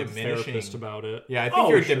fucking talk with a diminishing therapist about it. Yeah, I think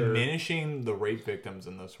you're diminishing the rape victims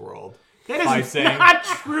in this world. That is not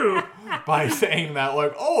true. By saying that,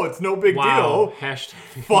 like, oh, it's no big Wow. deal. Hashtag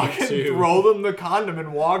Fucking throw them the condom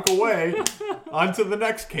and walk away onto the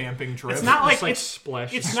next camping trip. It's not like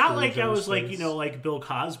splash. It's not like I was like, like Bill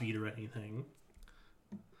Cosby or anything.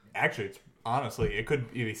 Actually, it's honestly, it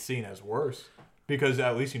could be seen as worse. Because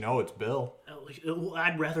at least you know it's Bill.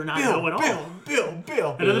 I'd rather not know at all. Bill.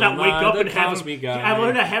 I'd rather not wake up and have Cosby him. guy. I'd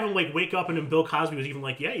rather not have him like wake up and then Bill Cosby was even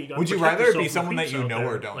like, yeah, you got. Would you rather it be someone that you know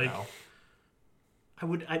or don't know?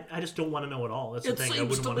 I just don't want to know at all. That's the thing. I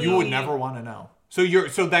wouldn't want to. You would never want to know. So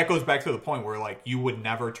that goes back to the point where like you would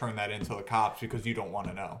never turn that into the cops because you don't want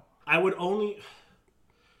to know. I would only.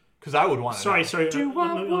 Because I would want to. Sorry.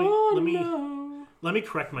 know? Let me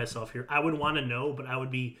correct myself here. I would want to know, but I would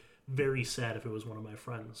be very sad if it was one of my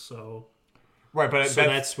friends. So. Right, but so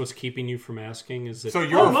that's what's keeping you from asking. Is it? So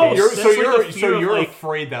you're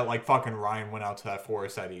afraid that like fucking Ryan went out to that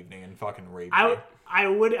forest that evening and fucking raped you.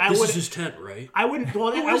 This is his tent, right? I wouldn't.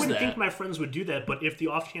 Well, I wouldn't think my friends would do that. But if the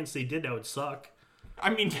off chance they did, that would suck.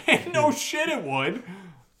 I mean, no shit, it would.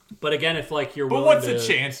 But again, if like you're, but what's the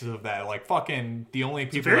chances of that? Like fucking the only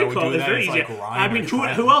people that would do that is like Ryan. I mean,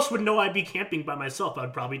 who else would know I'd be camping by myself?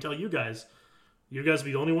 I'd probably tell you guys. You guys would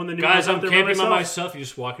be the only one that knew. Guys, I'm camping by myself. You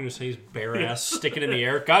just walk into his bare ass, sticking in the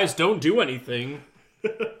air. Guys, don't do anything.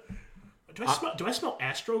 Do I smell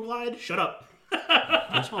Astroglide? Shut up. Do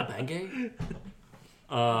I smell Bengay?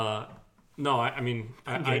 No, I mean...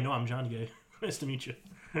 I'm gay. No, I'm John Gay. Nice to meet you.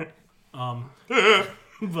 But, I'm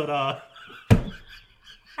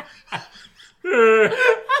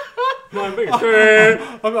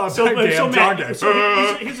not so John Gay.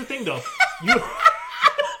 So here's the thing, though.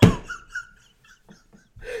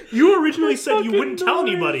 You originally said you wouldn't tell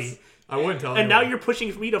anybody. I wouldn't tell anybody. And now you're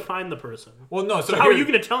pushing me to find the person. Well, no. So how are you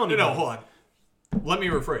going to tell anybody? No, hold on. Let me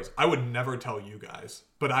rephrase. I would never tell you guys,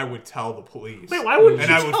 but I would tell the police. Wait, why wouldn't and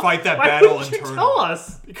you I would tell- fight that why battle wouldn't you internally. tell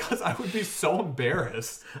us? Because I would be so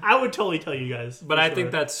embarrassed. I would totally tell you guys. But for I sure.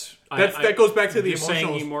 think That goes back to the you're saying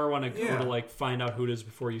emotional. you more want to go Yeah. to like find out who it is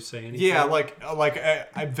before you say anything. Yeah, like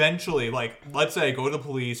eventually, like let's say I go to the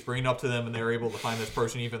police, bring it up to them, and they're able to find this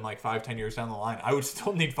person even like 5-10 years down the line. I would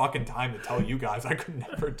still need fucking time to tell you guys. I could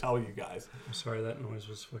never tell you guys. I'm sorry, that noise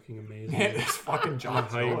was fucking amazing. Yeah, it's fucking I don't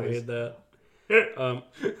John's know how you noise. made that.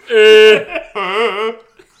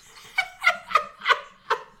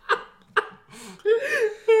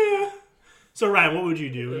 So Ryan, what would you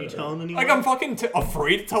do? Are you telling anyone? Like I'm fucking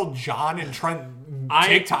afraid to tell John and Trent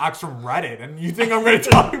TikToks from Reddit, and you think I'm going to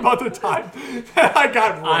talk about the time that I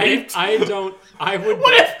got raped? I would.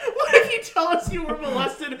 What if you tell us you were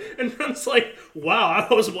molested and Trent's like, wow,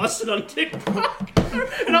 I was molested on TikTok?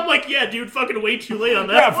 And I'm like, yeah, dude, fucking way too late on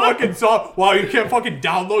that. Yeah, fucking saw. Wow, you can't fucking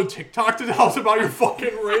download TikTok to tell us about your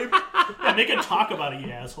fucking rape. Yeah, make a talk about it,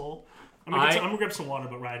 you asshole. I'm gonna grab some water,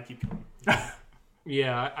 but Ryan, keep going.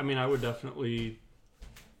 Yeah, I mean, I would definitely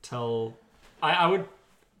tell.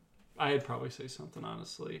 I'd probably say something,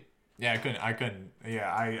 honestly. Yeah, I couldn't.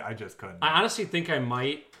 Yeah, I just couldn't. I honestly think I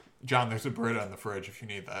might. John, there's a Brita in the fridge if you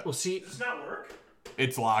need that. Well, see, Does that work?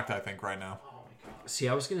 It's locked, I think, right now.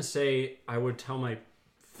 I was gonna say I would tell my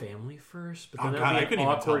family first, but then Oh, God, I that'd be couldn't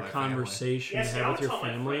an even tell awkward my family. conversation Yeah, to see, have I with would your tell my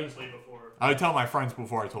family. friends way before. I would tell my friends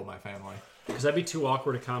before I told my family. Because that'd be too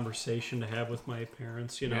awkward a conversation to have with my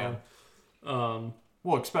parents, you know.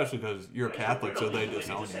 Well, especially because you're Catholic, so they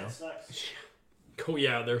disown you. Oh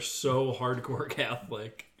yeah, they're so hardcore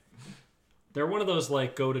Catholic. They're one of those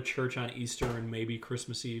like go to church on Easter and maybe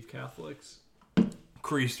Christmas Eve Catholics.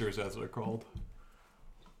 Creasters, as they're called.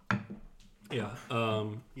 Yeah.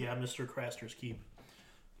 Yeah, Mr. Craster's Keep.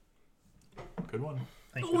 Good one.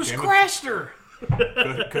 Thank It you. was Craster.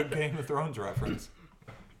 Good Game of Thrones reference.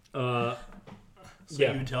 So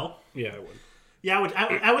Yeah. you would tell? Yeah, I would. Yeah,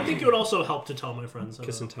 I would think it would also help to tell my friends.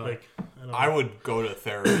 Kiss and tell. Like, I don't know. I would go to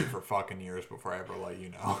therapy for fucking years before I ever let you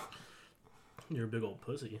know. You're a big old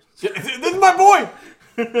pussy. This is my boy!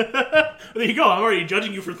 There you go. I'm already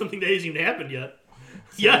judging you for something that hasn't even happened yet.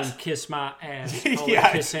 Yes. And kiss my ass.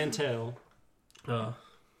 Yes. Kiss and tell.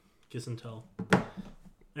 Kiss and tell.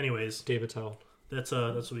 Anyways, David Tell. that's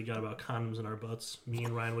what we got about condoms in our butts. Me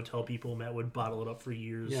and Ryan would tell people. Matt would bottle it up for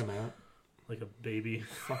years. Yeah, Matt. Like a baby.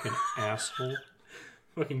 Fucking asshole.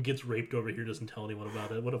 Fucking gets raped over here, doesn't tell anyone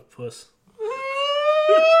about it. What a puss.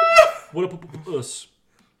 What up, us?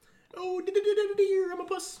 Oh, I'm a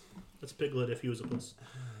puss. That's Piglet if he was a puss.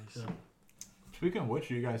 Yeah. Speaking of which,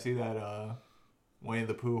 did you guys see that Winnie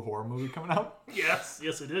the Pooh horror movie coming out? Yes,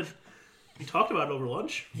 I did. We talked about it over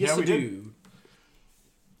lunch. Yes, we I did. do.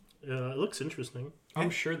 It looks interesting. I'm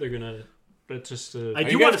sure they're gonna. But just. I Are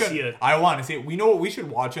do you want guys to gonna- see it. I want to see it. We know what we should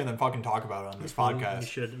watch it and then fucking talk about it on this We podcast.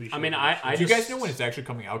 should. I mean, I Do you just. guys know when it's actually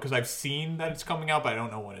coming out? Because I've seen that it's coming out, but I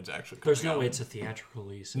don't know when it's actually coming There's no out. way it's a theatrical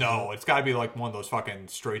release. No, it's got to be like one of those fucking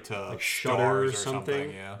straight to like Shudder or stars or something.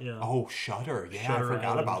 something? Yeah. Yeah. Oh, Shudder. Yeah, Shutter I forgot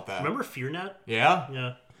Island. about that. Remember FearNet? Yeah.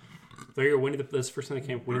 Yeah. There you go. Winnie the. That's the first thing that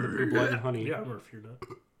came. Winnie the Pooh, Blood and Honey. Yeah, I remember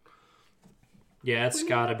FearNet. Yeah, it's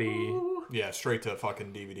gotta be. Yeah, straight to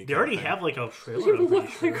fucking DVD. They already thing. have like a trailer. You I'm pretty look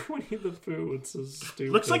sure. like Winnie the Pooh. It's so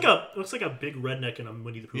stupid. Looks like a big redneck in a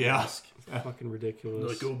Winnie the Pooh Yeah. mask. fucking ridiculous.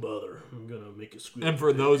 Like, go bother. I'm gonna make it squeal. And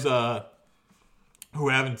for those who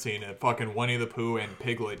haven't seen it, fucking Winnie the Pooh and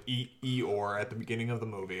Piglet eat Eeyore at the beginning of the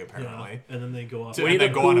movie, yeah. apparently. And then they go off. So- Winnie and they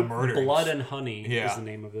the go on a Pooh, murder. Blood and Honey Yeah. is the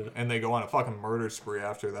name of it. And they go on a fucking murder spree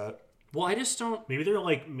after that. Well, I just don't. Maybe they're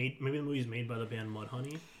like maybe the movie's made by the band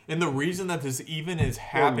Mudhoney. And the reason that this even is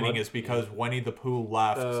happening Mud- is because Winnie the Pooh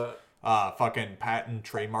left fucking patent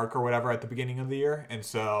trademark or whatever at the beginning of the year. And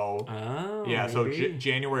so, Oh, yeah, so maybe.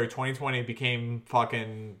 January 2020 became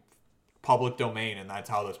fucking public domain, and that's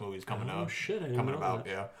how this movie's coming Oh, out. shit, I didn't coming know about, that.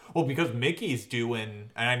 yeah. Well, because Mickey's doing,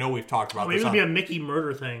 and I know we've talked about Maybe this it'll on, be a Mickey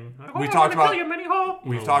murder thing. We talked about- Minnie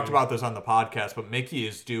we've talked about this on the podcast, but Mickey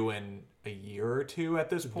is doing a year or two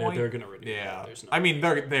at this point. They're gonna renew it. Yeah, There's no I mean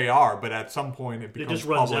they are, but at some point it It becomes just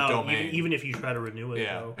runs public out, domain. even if you try to renew it.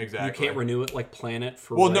 yeah, though. exactly. You can't renew it like Planet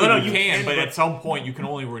for. Well, no, No, you you can, can, but but- at some point you can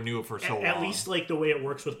only renew it for so long. At least like the way it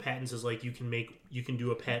works with patents is like you can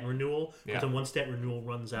do a patent renewal, Yeah. but then once that renewal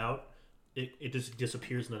runs out, it just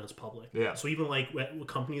disappears and then it's public. Yeah. So even like with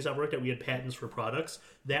companies I worked at, we had patents for products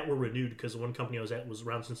that were renewed because the one company I was at was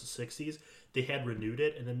around since the 60s. They had renewed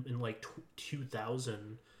it, and then in like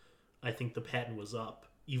 2000, I think the patent was up,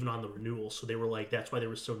 even on the renewal. So they were like, that's why they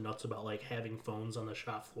were so nuts about like having phones on the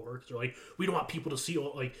shop floor, because they're like, we don't want people to see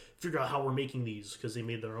like figure out how we're making these, because they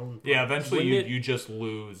made their own. Yeah, eventually you just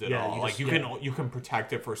lose it all. Just, you can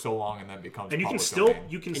protect it for so long, and then it becomes and you can public still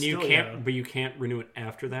domain. But you can't renew it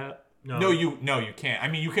after that. No, you can't. I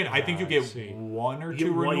mean, you can. I think you get one or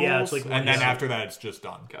two renewals, it's like and then after that, it's just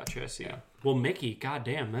done. Gotcha. I see. Yeah. Well, Mickey,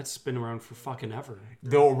 goddamn, that's been around for fucking ever.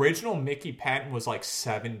 The original Mickey patent was like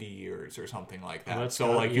 70 years or something like that. That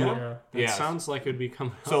sounds like it would be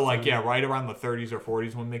coming. So right around the 30s or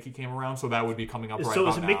 40s when Mickey came around. So that would be coming up. So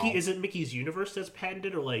is it Mickey's universe that's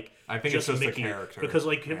patented, or like I think it's just Mickey, the character? Because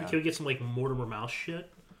like can we get some like Mortimer Mouse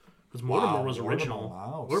shit? Because Mortimer was original.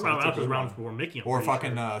 Mortimer Mouse was around before Mickey. Or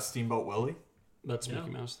fucking Steamboat Willie. That's Mickey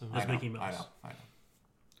Mouse, though. That's Mickey Mouse. I know.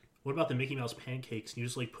 What about the Mickey Mouse pancakes? You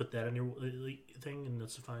just like put that in your thing, and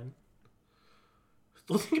that's fine.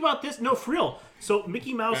 Well, think about this. No, for real. So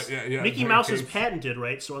Mickey Mouse, Mickey Mouse is patented,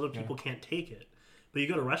 right? So other people can't take it. But you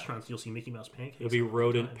go to restaurants, you'll see Mickey Mouse pancakes. It'll be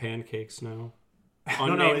rodent pancakes now. It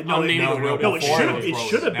should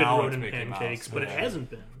have been rodent pancakes, but it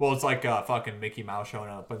hasn't been. Well, it's like fucking Mickey Mouse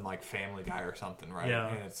showing up in like Family Guy or something, right? Yeah.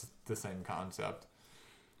 And it's the same concept.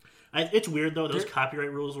 It's weird though. Those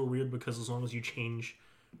copyright rules were weird because as long as you change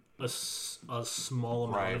a small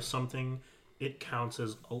amount of something, it counts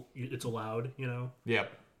as it's allowed. You know.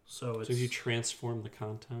 Yep. So you transform the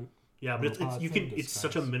content. Yeah, but it's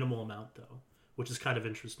such a minimal amount though, which is kind of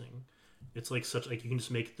interesting. It's like you can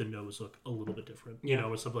just make the nose look a little bit different, you know,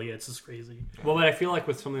 or something like it's just crazy. Well, but I feel like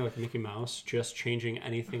with something like Mickey Mouse, just changing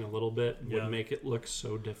anything a little bit would make it look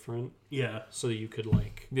so different. Yeah. So that you could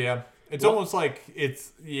like. Yeah. It's almost like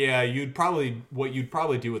what you'd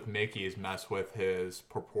probably do with Mickey is mess with his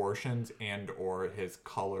proportions and or his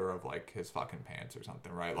color of like his fucking pants or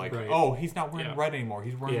something, right? Like, oh, he's not wearing red anymore.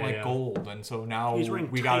 He's wearing gold, and so now He's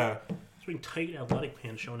wearing tight athletic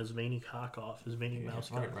pants showing his veiny cock off, his veiny mouse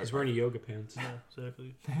cock. Right. He's wearing yoga pants. Yeah,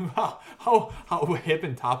 exactly. how hip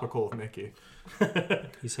and topical of Mickey.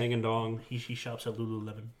 He's hanging dong. He shops at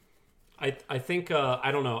Lululemon. I think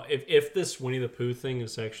I don't know if this Winnie the Pooh thing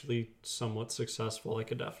is actually somewhat successful. I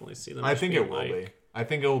could definitely see them. I think it will be. I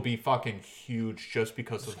think it will be fucking huge just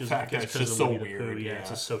because of the fact that it's just so weird. Yeah, it's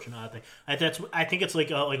just such an odd thing. I think it's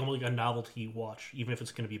like almost like a novelty watch, even if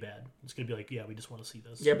it's going to be bad. It's going to be like, we just want to see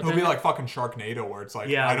this. Yeah, but it'll be like fucking Sharknado, where it's like,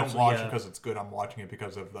 I don't watch it because it's good. I'm watching it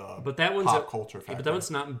because of the pop culture factor. But that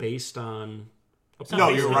one's not based on.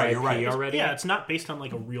 You're right. Already. Yeah, it's not based on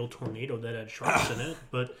like a real tornado that had sharks in it,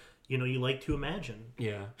 but you like to imagine.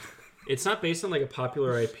 Yeah, it's not based on like a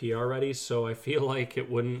popular IP already, so I feel like it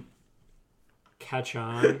wouldn't catch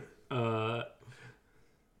on.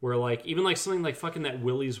 Where like even like something like fucking that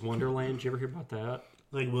Willy's Wonderland. Did you ever hear about that?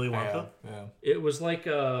 Like Willy Wonka? Yeah. It was like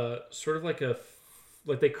sort of like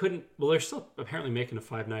they couldn't. Well, they're still apparently making a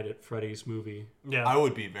Five Nights at Freddy's movie. Yeah, I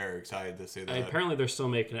would be very excited to see that. Apparently, they're still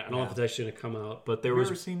making it. I don't know if it's actually going to come out, but there was.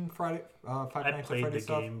 You ever seen Five Nights at Freddy's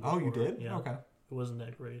stuff? Game before. Oh, you did? Yeah. Okay. It wasn't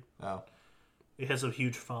that great. Oh. It has a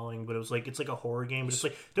huge following, but it's like a horror game. But it's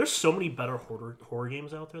like there's so many better horror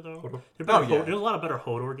games out there, though. There's a lot of better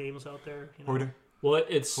horror games out there. You know? Well,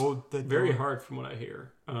 it's very hard from what I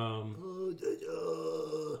hear. I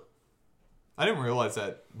didn't realize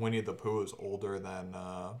that Winnie the Pooh is older than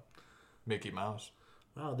Mickey Mouse.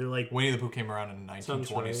 Wow, they're like Winnie the Pooh came around in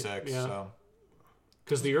 1926. Right. Yeah. So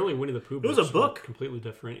because the early Winnie the Pooh books was a book completely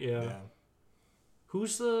different. Yeah.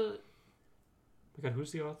 Who's the? Oh my God,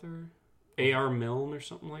 who's the author? A.R. Milne or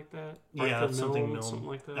something like that? Yeah, Milne, something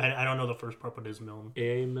like that. I don't know the first part, but it is Milne.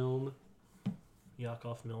 A. Milne.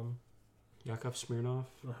 Yakov Milne. Yakov Smirnoff.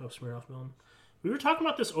 Smirnoff Milne. We were talking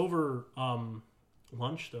about this over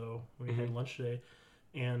lunch, though. We had lunch today.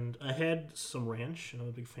 And I had some ranch, and I'm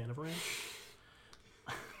a big fan of ranch.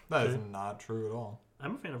 That is not true at all.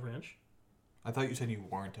 I'm a fan of ranch. I thought you said you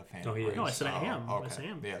weren't a fan of ranch. No, I said I am. Okay. I said I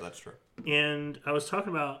am. Yeah, that's true. And I was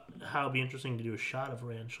talking about how it'd be interesting to do a shot of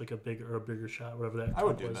ranch, like a bigger shot, whatever that I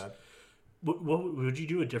would do was. that. What would you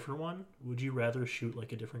do a different one? Would you rather shoot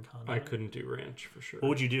like a different condiment? I couldn't do ranch for sure. What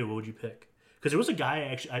would you do? What would you pick? Because there was a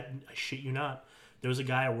guy I shit you not. There was a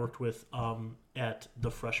guy I worked with at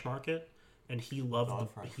the Fresh Market, and he loved the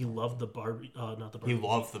barbecue. He loved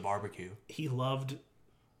the barbecue. He loved.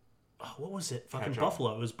 Oh, what was it? Fucking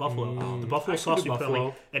buffalo. It was buffalo. The buffalo sauce.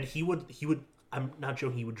 And he would. I'm not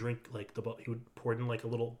joking. He would drink like he would pour it in like a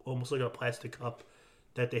little, almost like a plastic cup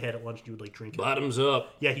that they had at lunch. And he would like drink it. Bottoms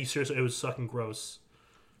up. Yeah, he seriously. It was fucking gross.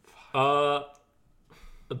 The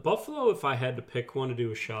buffalo. If I had to pick one to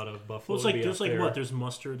do a shot of buffalo, well, it's like what? There's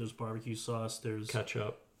mustard. There's barbecue sauce. There's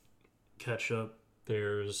ketchup.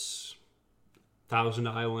 There's Thousand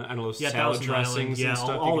Island. I don't know, Yeah, salad Thousand dressings Island. Yeah, and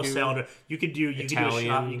stuff. all you the could salad. You could do a shot.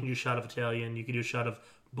 Italian. You can do a shot of Italian. You can do a shot of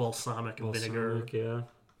balsamic and vinegar. Balsamic,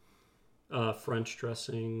 yeah. French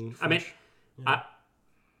dressing. French, I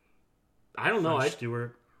don't know. French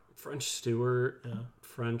Stewart. French Stewart. Yeah.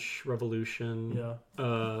 French Revolution.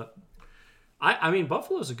 Yeah. I mean,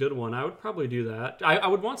 Buffalo's a good one. I would probably do that. I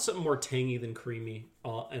would want something more tangy than creamy,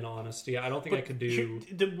 in honesty. I don't think I could do...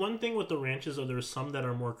 The one thing with the ranches, though, there's some that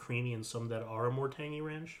are more creamy and some that are more tangy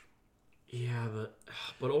ranch. Yeah,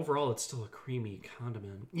 but overall, it's still a creamy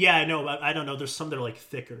condiment. Yeah, I know. I don't know. There's some that are, like,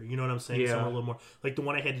 thicker. You know what I'm saying? Some Yeah. are a little more... Like, the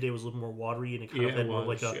one I had today was a little more watery, and it kind of had more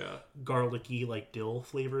like a garlicky, like, dill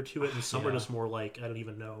flavor to it. And some are just more, like, I don't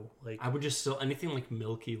even know. Like, I would just still... Anything, like,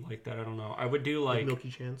 milky like that, I don't know. I would do, like...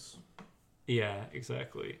 Milky Chance. Yeah,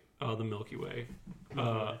 exactly. The Milky Way.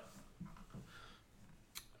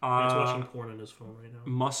 It's watching porn on his phone right now.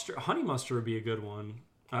 Mustard, honey mustard would be a good one.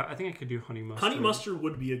 I think I could do honey mustard. Honey mustard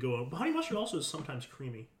would be a good one. But honey mustard also is sometimes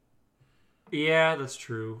creamy. Yeah, that's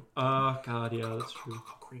true. God, yeah, that's true.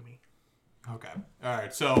 Creamy. Okay. All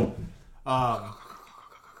right. So,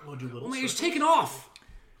 We'll do little Oh my, he's circles. taking off.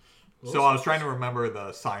 so I was trying to remember the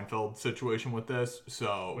Seinfeld situation with this.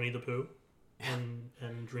 So, Winnie the Pooh and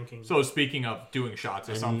drinking. so speaking of doing shots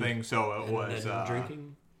or something, so it was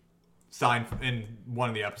drinking. in one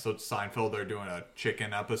of the episodes of Seinfeld, they're doing a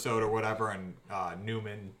chicken episode or whatever, and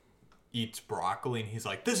Newman eats broccoli, and he's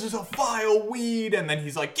like, "This is a vile weed," and then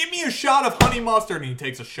he's like, "Give me a shot of honey mustard," and he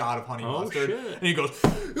takes a shot of honey mustard, shit. and he goes,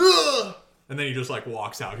 "Ugh!" And then he just like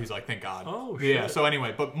walks out. He's like, "Thank God." Oh, Yeah. shit. So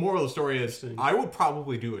anyway, but moral of the story is, I would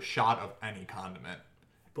probably do a shot of any condiment.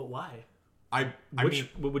 But why? I Which mean,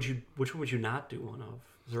 one would you not do one of?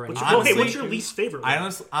 Is there any? Honestly- What's your least favorite? I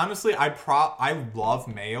one? honestly, I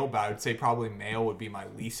love mayo, but I would say probably mayo would be my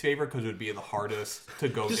least favorite because it would be the hardest to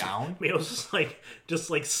go down. Mayo's just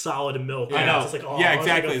like solid milk. I know. It's just like, oh, yeah, it's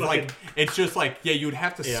like a exactly. fucking- It's just like, yeah, you'd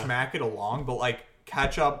have to Yeah. smack it along, but like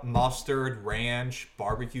ketchup, mustard, ranch,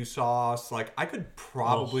 barbecue sauce, like I could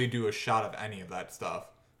probably do a shot of any of that stuff.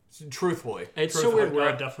 Truthfully. It's so Truthfully. weird. Where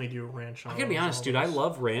I'd definitely do ranch. I gotta be honest, dude. I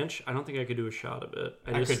love ranch. I don't think I could do a shot of it.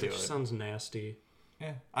 I could do it it. just sounds nasty.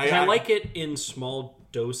 Yeah. I like it in small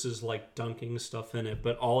doses, like dunking stuff in it,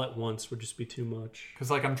 but all at once would just be too much.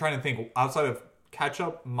 Because like I'm trying to think outside of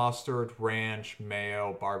ketchup, mustard, ranch,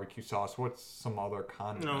 mayo, barbecue sauce. What's some other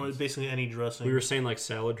condiments? No, it's basically any dressing. We were saying like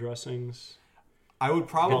salad dressings, I would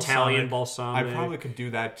probably Italian I balsamic. probably could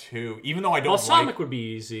do that too, even though I don't Balsamic like. would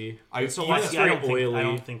be easy. It's a even- lot I very don't think, oily. I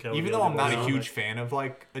don't think I would Even be though able I'm to not do a that. huge fan of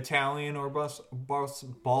like Italian or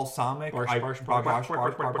balsamic, Barsh, I- barsh, barsh, barsh, barsh,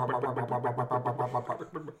 barsh,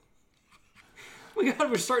 barsh, barsh, Oh my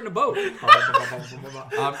god, we're starting a boat. even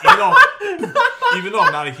though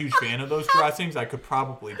I'm not a huge fan of those dressings, I could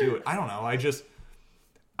probably do it. I don't know.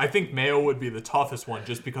 I think mayo would be the toughest one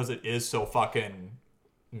just because it is so fucking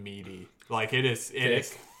meaty. Like it is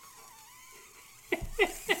thick.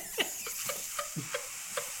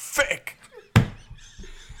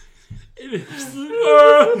 It is.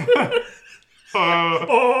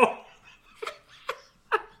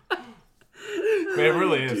 But it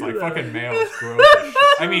really is like fucking mayo is gross. as shit.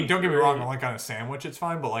 I mean, don't get me wrong. Like on a sandwich, it's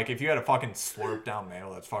fine. But like if you had to fucking slurp down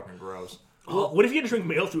mayo, that's fucking gross. What if you had to drink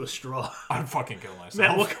mayo through a straw? I'd fucking kill Matt,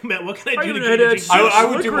 myself. what can I do to even get had you to that drink? shit. I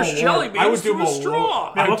would do Licorice jelly Malort. I would beans do through a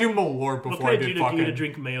straw. Malort. I would what- do Malort What before can I I do did to get you to fucking.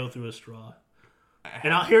 drink mayo through a straw?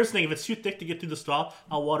 And here's the thing: if it's too thick to get through the straw,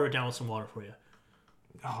 I'll water it down with some water for you.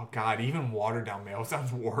 Oh god, even watered down mayo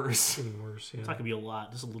sounds worse. Worse, yeah. It's not gonna be a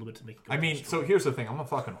lot, just a little bit to make it go. I through mean, the straw. so here's the thing: I'm a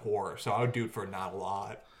fucking whore, so I would do it for not a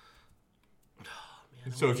lot.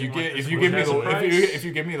 So if you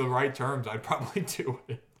give me the right terms, I'd probably do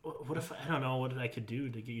it. What if I don't know what I could do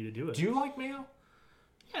to get you to do it? Do you like mayo?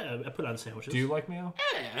 Yeah, I put it on sandwiches. Do you like mayo?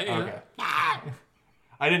 Yeah. Okay.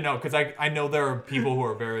 I didn't know because I know there are people who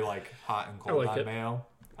are very like hot and cold like on it. mayo.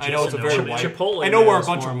 I know it's a no. very white. Chipotle. I know we're a is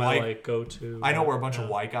bunch more of my, white. like go-to. I know we're a bunch of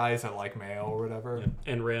white guys that like mayo or whatever.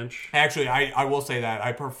 and ranch. Actually, I will say that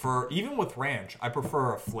I prefer, even with ranch, I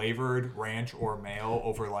prefer a flavored ranch or mayo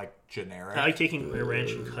over like generic. I like taking my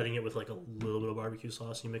ranch and cutting it with like a little bit of barbecue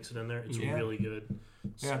sauce. You mix it in there. It's Yeah. really good.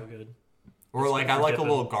 So Yeah. good. Or It's like good I for like a dipping.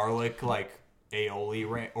 little garlic like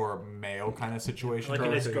aioli or mayo kind of situation. I like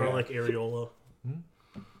a nice Yeah. garlic areola.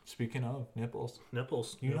 Speaking of nipples,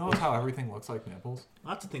 Nipples. you Nipples. notice how everything looks like nipples?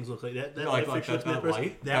 Lots of things look like that. That like light fixture that- with that nipples.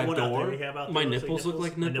 light, that that one out door. there we have out My there looks nipples look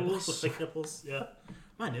like My nipples? nipples look like nipples. Yeah.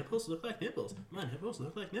 My nipples look like nipples. My nipples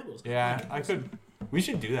look like nipples. Yeah, I could. We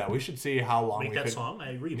should do that. We should see how long Make we that could. song. I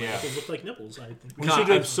agree. My Yeah. nipples look like nipples. I think we We God,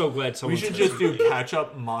 should I'm just- so glad We someone should said just do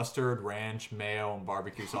ketchup, mustard, ranch, mayo, and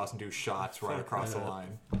barbecue sauce, and do shots right across the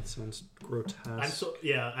line. that. Sounds grotesque. I'm so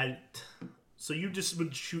yeah. So you just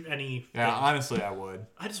would shoot any. Yeah, honestly, I would.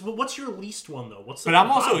 Well, what's your least one though? What's? But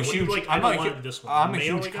I'm also a what do you huge. like, I'm I don't want this one. I'm a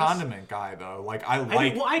Mayo, huge condiment guy though. Like I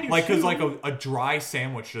do like because too. like a dry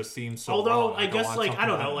sandwich just seems so. Although wrong. I guess want like I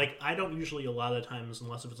don't something know, like I don't usually a lot of the times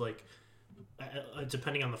unless if it's like.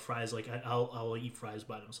 Depending on the fries, like I'll eat fries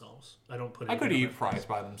by themselves. I don't put. I could eat fries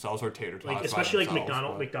by themselves or tater tots. Like especially by like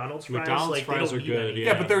themselves, McDonald's fries. McDonald's like, fries they don't are need good, any.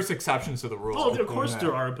 Yeah, but there's exceptions to the rule. Oh, of course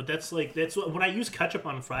there are, but that's when I use ketchup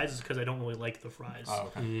on fries is because I don't really like the fries.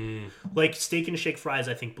 Oh, okay. Like steak and shake fries,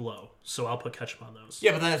 I think blow, so I'll put ketchup on those.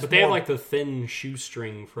 Yeah, but they have like the thin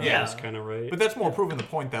shoestring fries, Yeah. kind of, right? But that's more proving the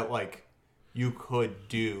point that like you could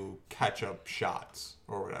do ketchup shots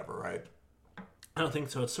or whatever, right? I don't think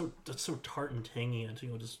so. It's so tart and tangy. I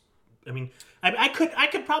think I mean, I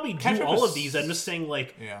could probably do Ketchup all is- of these. I'm just saying,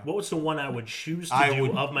 like, Yeah. what was the one I would choose to I do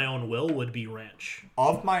would- of my own will would be ranch.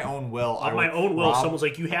 Of my own will, Of my own will, someone's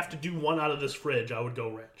like, you have to do one out of this fridge. I would go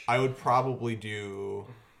ranch. I would probably do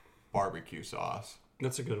barbecue sauce.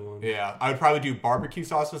 That's a good one. Yeah, I would probably do barbecue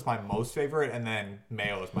sauce as my most favorite, and then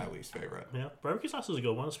mayo is my least favorite. Yeah, barbecue sauce is a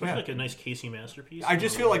good one, especially Yeah. like a nice Casey masterpiece. I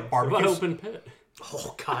just feel like What about barbecue. open pit?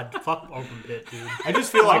 Oh God, fuck open pit, dude. I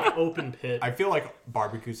just feel like Open pit. I feel like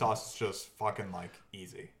barbecue sauce is just fucking like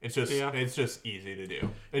easy. It's just Yeah. it's just easy to do.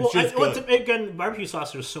 It's well, just good. again, barbecue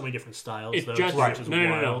sauce. There's so many different styles, It's though, just which is no.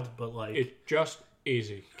 wild. But like, It's just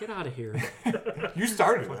easy. Get out of here, You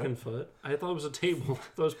started with fucking it. foot. I thought it was a table. I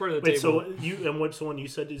thought it was part of the wait, table. so you and what's the one you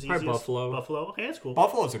said is Probably easiest? buffalo. Buffalo. Okay, that's cool.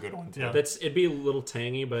 Buffalo's a good one too. Yeah. It'd be a little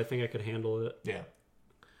tangy, but I think I could handle it. Yeah.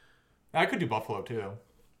 I could do buffalo too.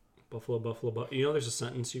 Buffalo. You know, there's a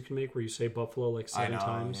sentence you can make where you say buffalo like I 7 know.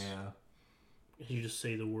 times. Yeah. You just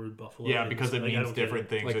say the word buffalo. Yeah, and because it like, I means don't get different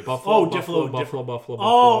things. Like It's, buffalo, different-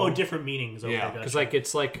 buffalo. different meanings. Okay, Yeah. gotcha. Because like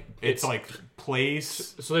it's it's like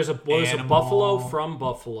place. so there's a Animal. buffalo from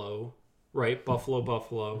buffalo, right?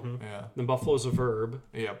 Buffalo. Yeah. Then buffalo is a verb,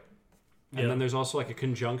 Yep. and then there's also like a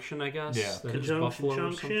conjunction, I guess. Yeah. that is buffalo or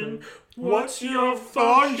Conjunction. something. What's your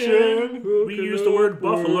function? We use the word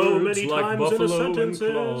buffalo many times in a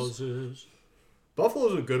sentences.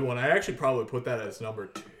 Buffalo's a good one. I actually probably put that as number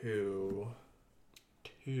 2.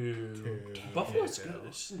 Buffalo's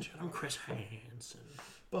good. I'm Chris Hansen.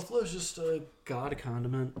 Buffalo's just a god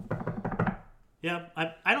condiment. Yeah,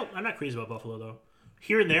 I'm not crazy about buffalo though.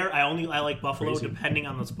 Here and there, I like buffalo Crazy. depending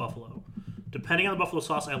on this buffalo. Depending on the buffalo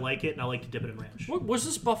sauce, I like it, and I like to dip it in ranch. What was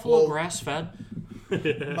this buffalo Well- grass fed?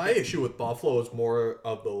 My issue with buffalo is more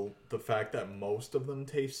of the fact that most of them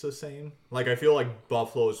taste the same. Like I feel like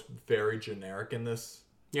buffalo is very generic in this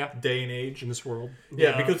Yeah, day and age. in this world.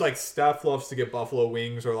 Yeah, Yeah. because like Steph loves to get buffalo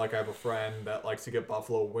wings, or like I have a friend that likes to get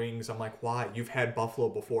buffalo wings. I'm like, why? You've had buffalo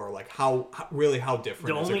before. Like how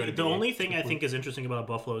different is it going to be? The only thing I think is interesting about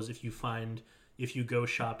buffalo is if you go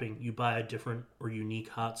shopping, you buy a different or unique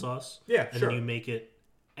hot sauce. Yeah, and sure. then you make it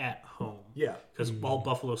at home. Yeah, Because all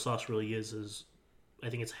buffalo sauce really is I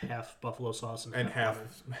think it's half buffalo sauce and and half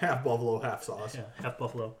buffalo, half sauce. yeah, half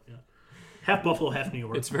buffalo. Yeah, half buffalo, half New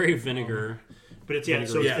York. It's very vinegar. But it's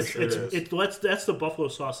so Yeah, it's sure it is. that's the buffalo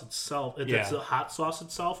sauce itself. That's Yeah. the hot sauce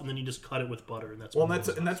itself, and then you just cut it with butter, and that's Well, what and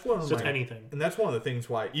it is. that's one of So it's my anything. and that's one of the things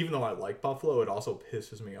why, even though I like buffalo, it also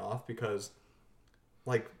pisses me off because,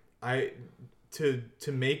 like,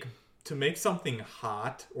 to make something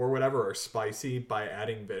hot or whatever or spicy by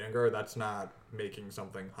adding vinegar, that's not making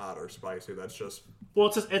something hot or spicy. That's just Well,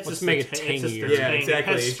 it's just make it it's just tangier. the yeah, tang.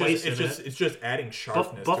 exactly. It has spice in it. It's just adding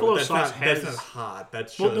sharpness. Buffalo to it. sauce That's has- not hot.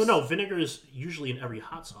 That's Well, just no, vinegar is usually in every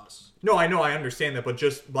hot sauce. No, I know, I understand that, but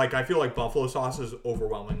just like I feel like buffalo sauce is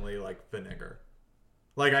overwhelmingly like vinegar.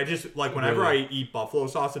 Like I just like whenever Really? I eat buffalo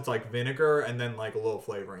sauce, it's like vinegar and then like a little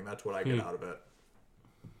flavoring. That's what I get out of it.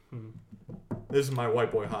 This is my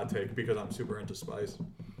white boy hot take because I'm super into spice.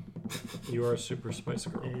 You are a super spice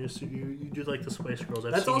girl. You do like the Spice Girls.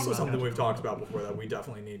 I've That's seen you also rock something out we've to talked about before that we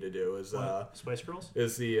definitely need to do is Spice Girls.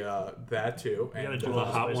 the that too gotta and do The the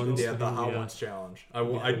hot Spice ones. Girls. yeah, the hot Yeah. ones challenge.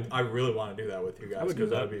 I really want to do that with you guys would do because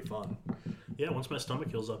that. that would be fun. Yeah, once my stomach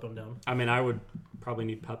heals up, I'm down. I mean, I would probably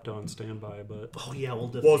need Pepto on standby, but Oh yeah, we'll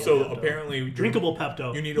Well, definitely. so get Pepto. apparently drinkable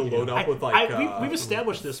Pepto. you need to load up with like we've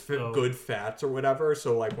established this. Though. good fats or whatever.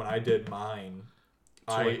 So like when I did mine,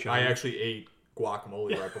 I like Johnny. actually ate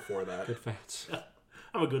guacamole right before that. good fats.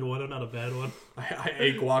 I'm a good one. I'm not a bad one. I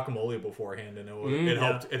ate guacamole beforehand, and it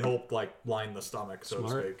helped. It helped like line the stomach, so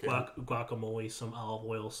Smart. to speak. Yeah. Guacamole, some olive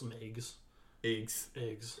oil, some eggs. Eggs.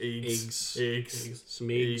 Some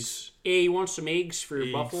eggs. Hey, you want some eggs for your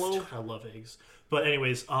Eggs. buffalo? I love eggs. But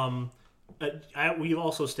anyways, we've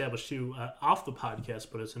also established too off the podcast,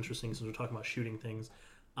 but it's interesting since we're talking about shooting things.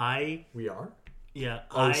 We are. Yeah.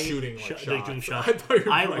 Shooting like shots. doing shots. I thought you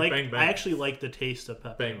were like like. bang, bang. I actually like the taste of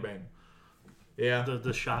pepper. Bang bang. Yeah.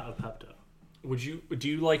 The shot of Pepto. Do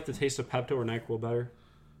you like the taste of Pepto or NyQuil better?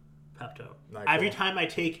 Pepto. NyQuil. Every time I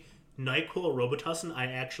take NyQuil or Robitussin, I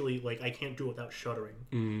actually I can't do it without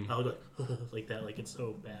shuddering. I'll go like that, like it's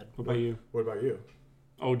so bad. What about you? What about you?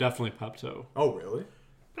 Oh, definitely Pepto. Oh, really?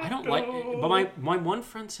 I don't like, but my one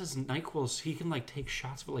friend says NyQuil, he can like take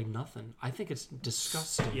shots of it like nothing. I think it's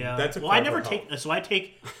disgusting. Yeah. That's a well, I clever never help. take. So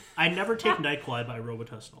I never take NyQuil. I buy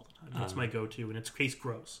Robitussin all the time. That's my go-to, and it's tastes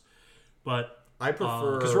gross. But I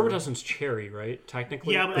prefer... Because Robitussin's cherry, right?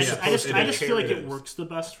 Technically. yeah, but Yeah, I just it feel like is. it works the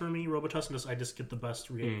best for me. Robitussin, I just get the best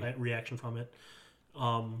reaction from it.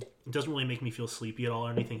 It doesn't really make me feel sleepy at all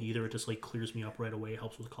or anything either. It just like clears me up right away.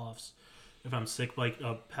 Helps with coughs. If I'm sick,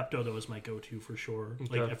 Pepto though is my go-to for sure.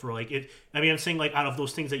 Like for like it. I mean, I'm saying like out of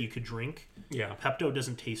those things that you could drink, Yeah. Pepto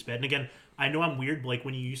doesn't taste bad. And again, I know I'm weird, but like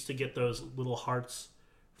when you used to get those little hearts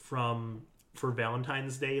for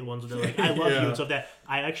Valentine's Day, the ones that are like I love you and stuff, that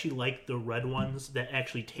I actually like the red ones that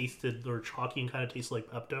actually tasted or chalky and kind of tasted like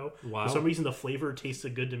Pepto. Wow. For some reason, the flavor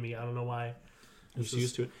tasted good to me. I don't know why. I'm just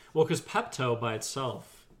used to it. Well, because Pepto by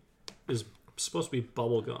itself is supposed to be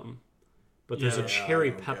bubble gum, but there's a Yeah, cherry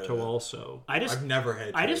I don't get Pepto it. also. I've never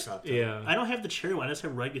had cherry Pepto. Yeah. I don't have the cherry one. I just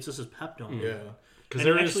have It just says Pepto. on it. Yeah. Because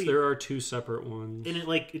And there are two separate ones. And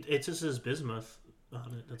it just says bismuth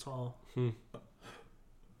on it. That's all.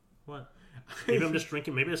 What? Maybe I'm just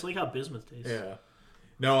drinking. Maybe it's like how bismuth tastes. Yeah.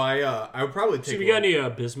 No, I would probably take... So if you got any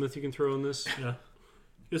bismuth you can throw in this? Yeah.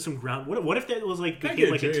 Get some ground. What if that was like Can I became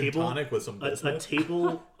get like a gin table, tonic with some a bismuth?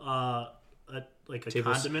 table, like a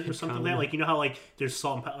Table condiment or something like that? condiment. Like you know how like there's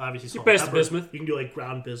salt and obviously salt best and pepper. bismuth. You can do like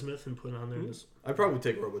ground bismuth and put it on there. Just, I'd probably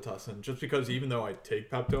take Robitussin, just because even though I take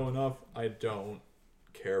Pepto enough, I don't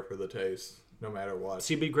care for the taste, no matter what.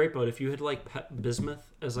 See, it'd be great, but if you had like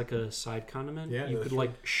bismuth as like a side condiment, Yeah, you that's could true.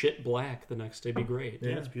 like shit black the next day. Be great.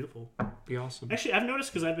 yeah, it's beautiful. Be awesome. Actually, I've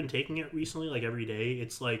noticed because I've been taking it recently, like every day.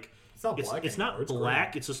 It's like It's not black it's anymore, not it's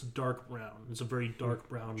black. It's just dark brown. It's a very dark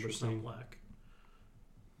brown, but it's not Interesting. black.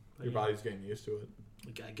 But Your yeah, body's getting used to it.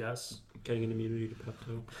 like, I guess Getting an immunity to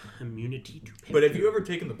Pepto. immunity to. But have you ever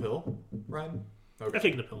taken the pill, Ryan? Okay. I've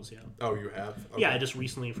taken the pills, yeah. Oh, you have? Okay. Yeah, I just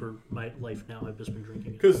recently for my life now I've just been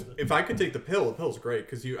drinking it. Because if I could take the pill's great.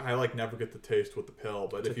 Because I like never get the taste with the pill.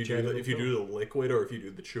 But if you do jagged if you do the liquid or if you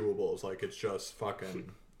do the chewables, like it's just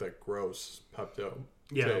fucking that gross Pepto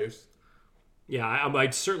taste. Yeah, I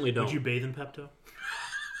certainly don't. Would you bathe in Pepto?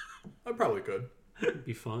 I probably could. It'd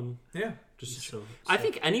be fun. Yeah. Just So, I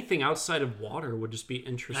think anything outside of water would just be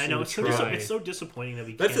interesting. I know to it's so, try. it's so disappointing that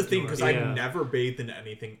we. That's the can't thing do because it. Yeah. I've never bathed in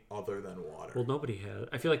anything other than water. Well, nobody had.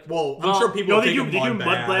 I feel like. Well, I'm sure people No, take they do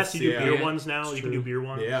mud blasts. You do yeah. beer Yeah, ones now. it's You can do true. beer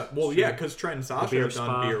ones. Yeah, well, yeah, because Trent and Sasha beer have done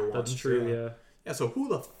spa. beer ones. That's true. Yeah. Yeah, so who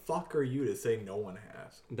the fuck are you to say no one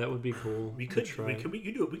has? That would be cool. We to could. try.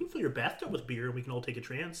 You do it. We can fill your bathtub with beer, and we can all take a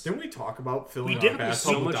trance. Didn't we talk about filling We our did. bathtub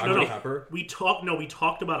so with much Dr. money. Pepper? We talked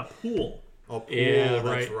about a pool. Oh, pool, Yeah, that's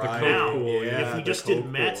right, the right. Coke Now, pool, yeah, if we the just did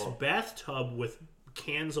Coke Matt's pool. bathtub with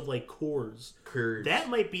cans of like Coors, Coors. that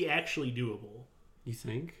might be actually doable. You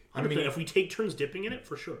think? I mean, if we take turns dipping in it,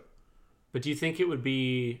 for sure. But do you think it would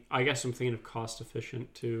be? I guess I'm thinking of cost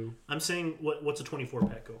efficient too. I'm saying, what's a 24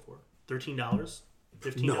 pack go for? $13,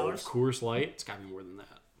 $15. No, Coors Light. It's got to be more than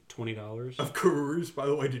that. $20. of Coors, by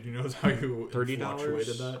the way, did you notice how you $30?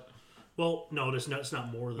 fluctuated that? Well, no, it's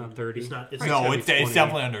not more than Not 30? It's not. It's No, gotta be it's 20.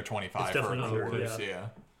 definitely under 25 It's definitely for under, Coors, yeah.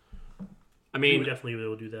 I We mean, would definitely be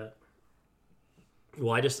able to do that.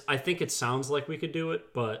 well, I think it sounds like we could do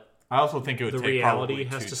it, but I also think it would The take reality probably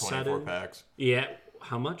has two to set 24 in. packs. yeah,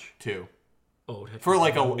 how much? Two. Oh, it'd have to For be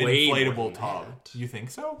like a way more inflatable than tub. that. You think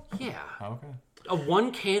so? Yeah, Okay. a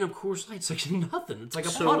 1 can of Coors Light's like nothing. It's like a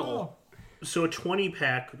So- bottle. So a 20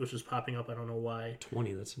 pack, which is popping up, I don't know why.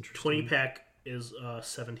 20. That's interesting. 20 pack is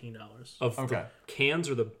 $17. of Okay. the cans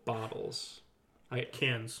or the bottles.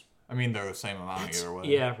 Cans. I mean, they're the same amount either way.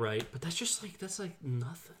 Yeah, right. But that's like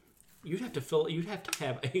nothing. You'd have to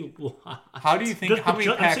have a lot. How do you think? How many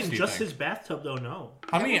I'm packs saying do you just think? his bathtub, though. No.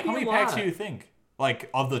 How many would be a packs lot. do you think? Like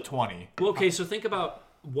of the 20? Well, okay, so think about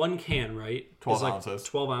 1 can, right? 12 It's like ounces.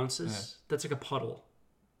 12 ounces. That's like a puddle,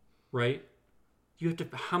 right? You have to.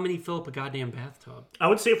 How many fill up a goddamn bathtub? I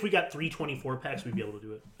would say if we got 3 24 packs, we'd be able to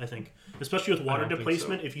do it. I think, especially with water don't think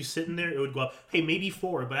displacement. If you sit in there, it would go up. Hey, maybe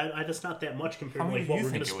 4, but that's not that much compared How to many like do what you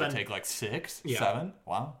we're going think to it would spend. take? Like 6, Yeah. 7?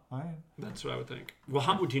 Wow. All right. That's what I would think. Well,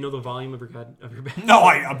 how do you know the volume of your bathtub? No,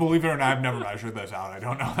 I believe it or not, I've never measured this out. I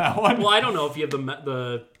don't know that one. Well, I don't know if you have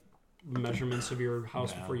the measurements of your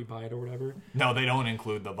house before you buy it or whatever. No, they don't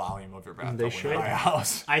include the volume of your bathtub They when you should. buy a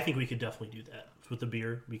house. I think we could definitely do that with the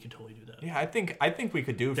beer. We could totally do that. Yeah, I think we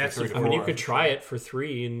could do it for That's 3 the- to I 4. mean, you could try it for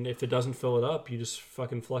 3, and if it doesn't fill it up, you just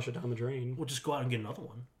fucking flush it down the drain. We'll just go out and get another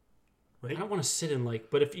one. right? I don't want to sit in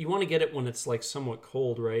but if you want to get it when it's somewhat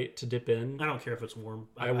cold, right, to dip in. I don't care if it's warm.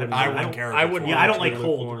 I wouldn't care. I wouldn't. Yeah, I don't like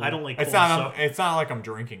cold. I don't like. It's cold, not. It's not like I'm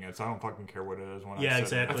drinking it, so I don't fucking care what it is when I sit.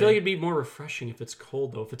 Exactly. I feel like it'd be more refreshing if it's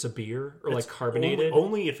cold though. If it's a beer or carbonated.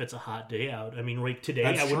 Only if it's a hot day out. I mean, right today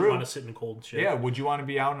I wouldn't want to sit in cold shit. Yeah. Would you want to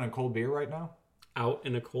be out in a cold beer right now? Out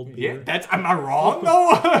in a cold beer. Yeah. Am I wrong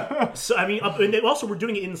though? So I mean, and also we're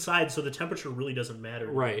doing it inside, so the temperature really doesn't matter.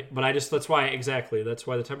 Right, but that's why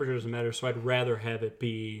the temperature doesn't matter. So I'd rather have it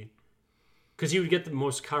be, because you would get the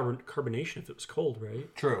most carbonation if it was cold,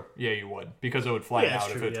 right? True. Yeah, you would, because it would flatten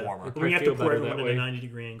out if it's warmer. And we have to pour everyone at a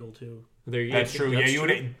 90-degree angle too. That's true. Yeah, you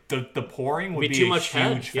would. The pouring would be too a much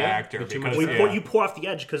huge factor. You pour off the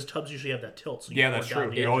edge because tubs usually have that tilt. So that's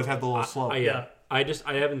true. You always have the little slope.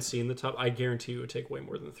 I haven't seen the tub. I guarantee it would take way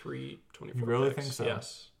more than 324. You really think so?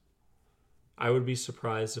 Yes. I would be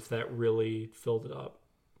surprised if that really filled it up.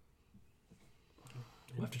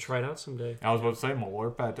 We'll have to try it out someday. I was about to say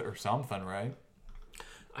Malort or something, right?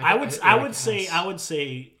 I would say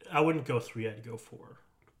I wouldn't go 3. I'd go 4.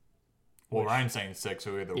 Well, Ryan's saying 6,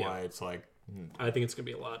 so either way, it's like. I think it's gonna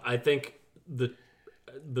be a lot. I think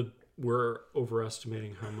we're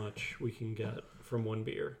overestimating how much we can get from one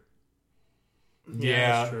beer.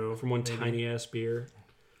 Yeah, that's true. From one tiny ass beer.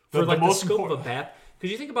 For the scope of a bath,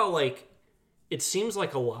 because you think about it seems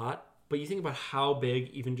like a lot, but you think about how big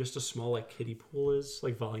even just a small kiddie pool is,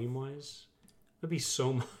 volume wise. That'd be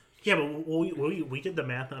so much. Yeah, but we did the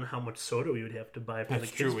math on how much soda we would have to buy for the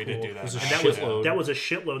kids' true. We pool. did do that. That was a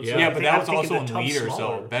shitload. Yeah, yeah, but that was also in liters,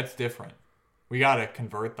 so that's different. We got to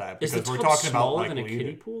convert that because we're talking about than a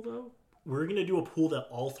kiddie pool, though. We're gonna do a pool that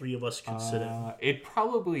all 3 of us can sit in. It'd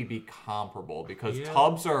probably be comparable because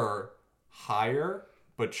tubs are higher,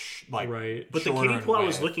 but right. But the kiddie pool I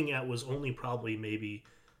was looking at was only probably maybe,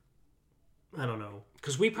 I don't know,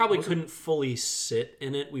 because we probably couldn't fully sit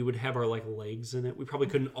in it. We would have our legs in it. We probably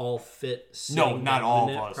couldn't all fit. No, not all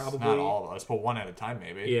of us. Probably. Not all of us, but one at a time,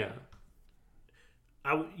 maybe. Yeah.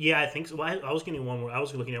 I think so. Well, I was getting one where I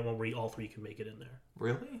was looking at one where all 3 could make it in there.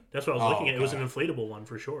 Really? That's what I was looking at. It was an inflatable one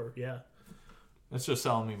for sure. Yeah. That's just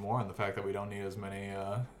selling me more on the fact that we don't need as many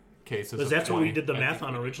cases. Because that's what we did the math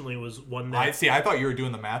on originally. Was one that I thought you were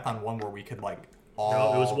doing the math on one where we could all.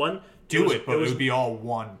 No, it was one. But it would be all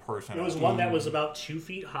one person. It was one that was about 2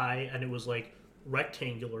 feet high, and it was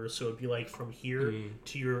rectangular, so it'd be from here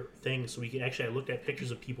to your thing. So we could actually, I looked at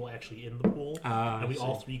pictures of people actually in the pool, and we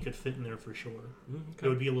all 3 could fit in there for sure. Okay. It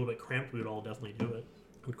would be a little bit cramped. We would all definitely do it.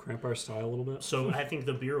 Would cramp our style a little bit. So I think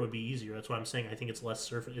the beer would be easier. That's what I'm saying. I think it's less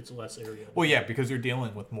surface. It's less area. Well, yeah, because you're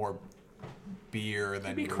dealing with more beer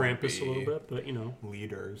than you cramp us a little bit, but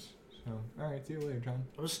liters. So all right, see you later, John.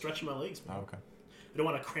 I'm just stretching my legs, man. Oh, okay. I don't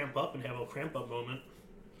want to cramp up and have a cramp up moment.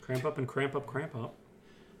 Cramp up and cramp up, cramp up.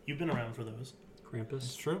 You've been around for those. Krampus.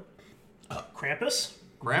 It's true. Krampus?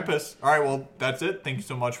 Krampus. All right, well, that's it. Thank you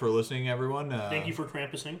so much for listening, everyone. Thank you for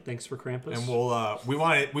Krampusing. Thanks for Krampus. And we'll we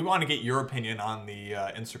want to get your opinion on the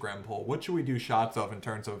Instagram poll. What should we do shots of in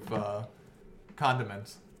terms of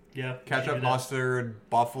condiments? Yeah. Ketchup, mustard,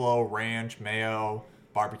 buffalo, ranch, mayo,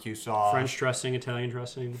 barbecue sauce, French dressing, Italian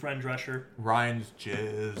dressing, French dresser, Ryan's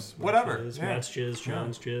jizz, whatever. Matt's jizz,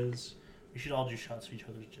 John's jizz. We should all do shots of each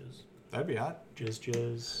other's jizz. That'd be hot.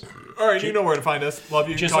 Jizz. All right, you know where to find us. Love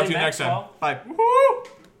you. Just Talk like to you next time. Maxwell. Bye. Woo!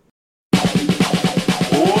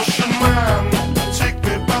 Ocean man.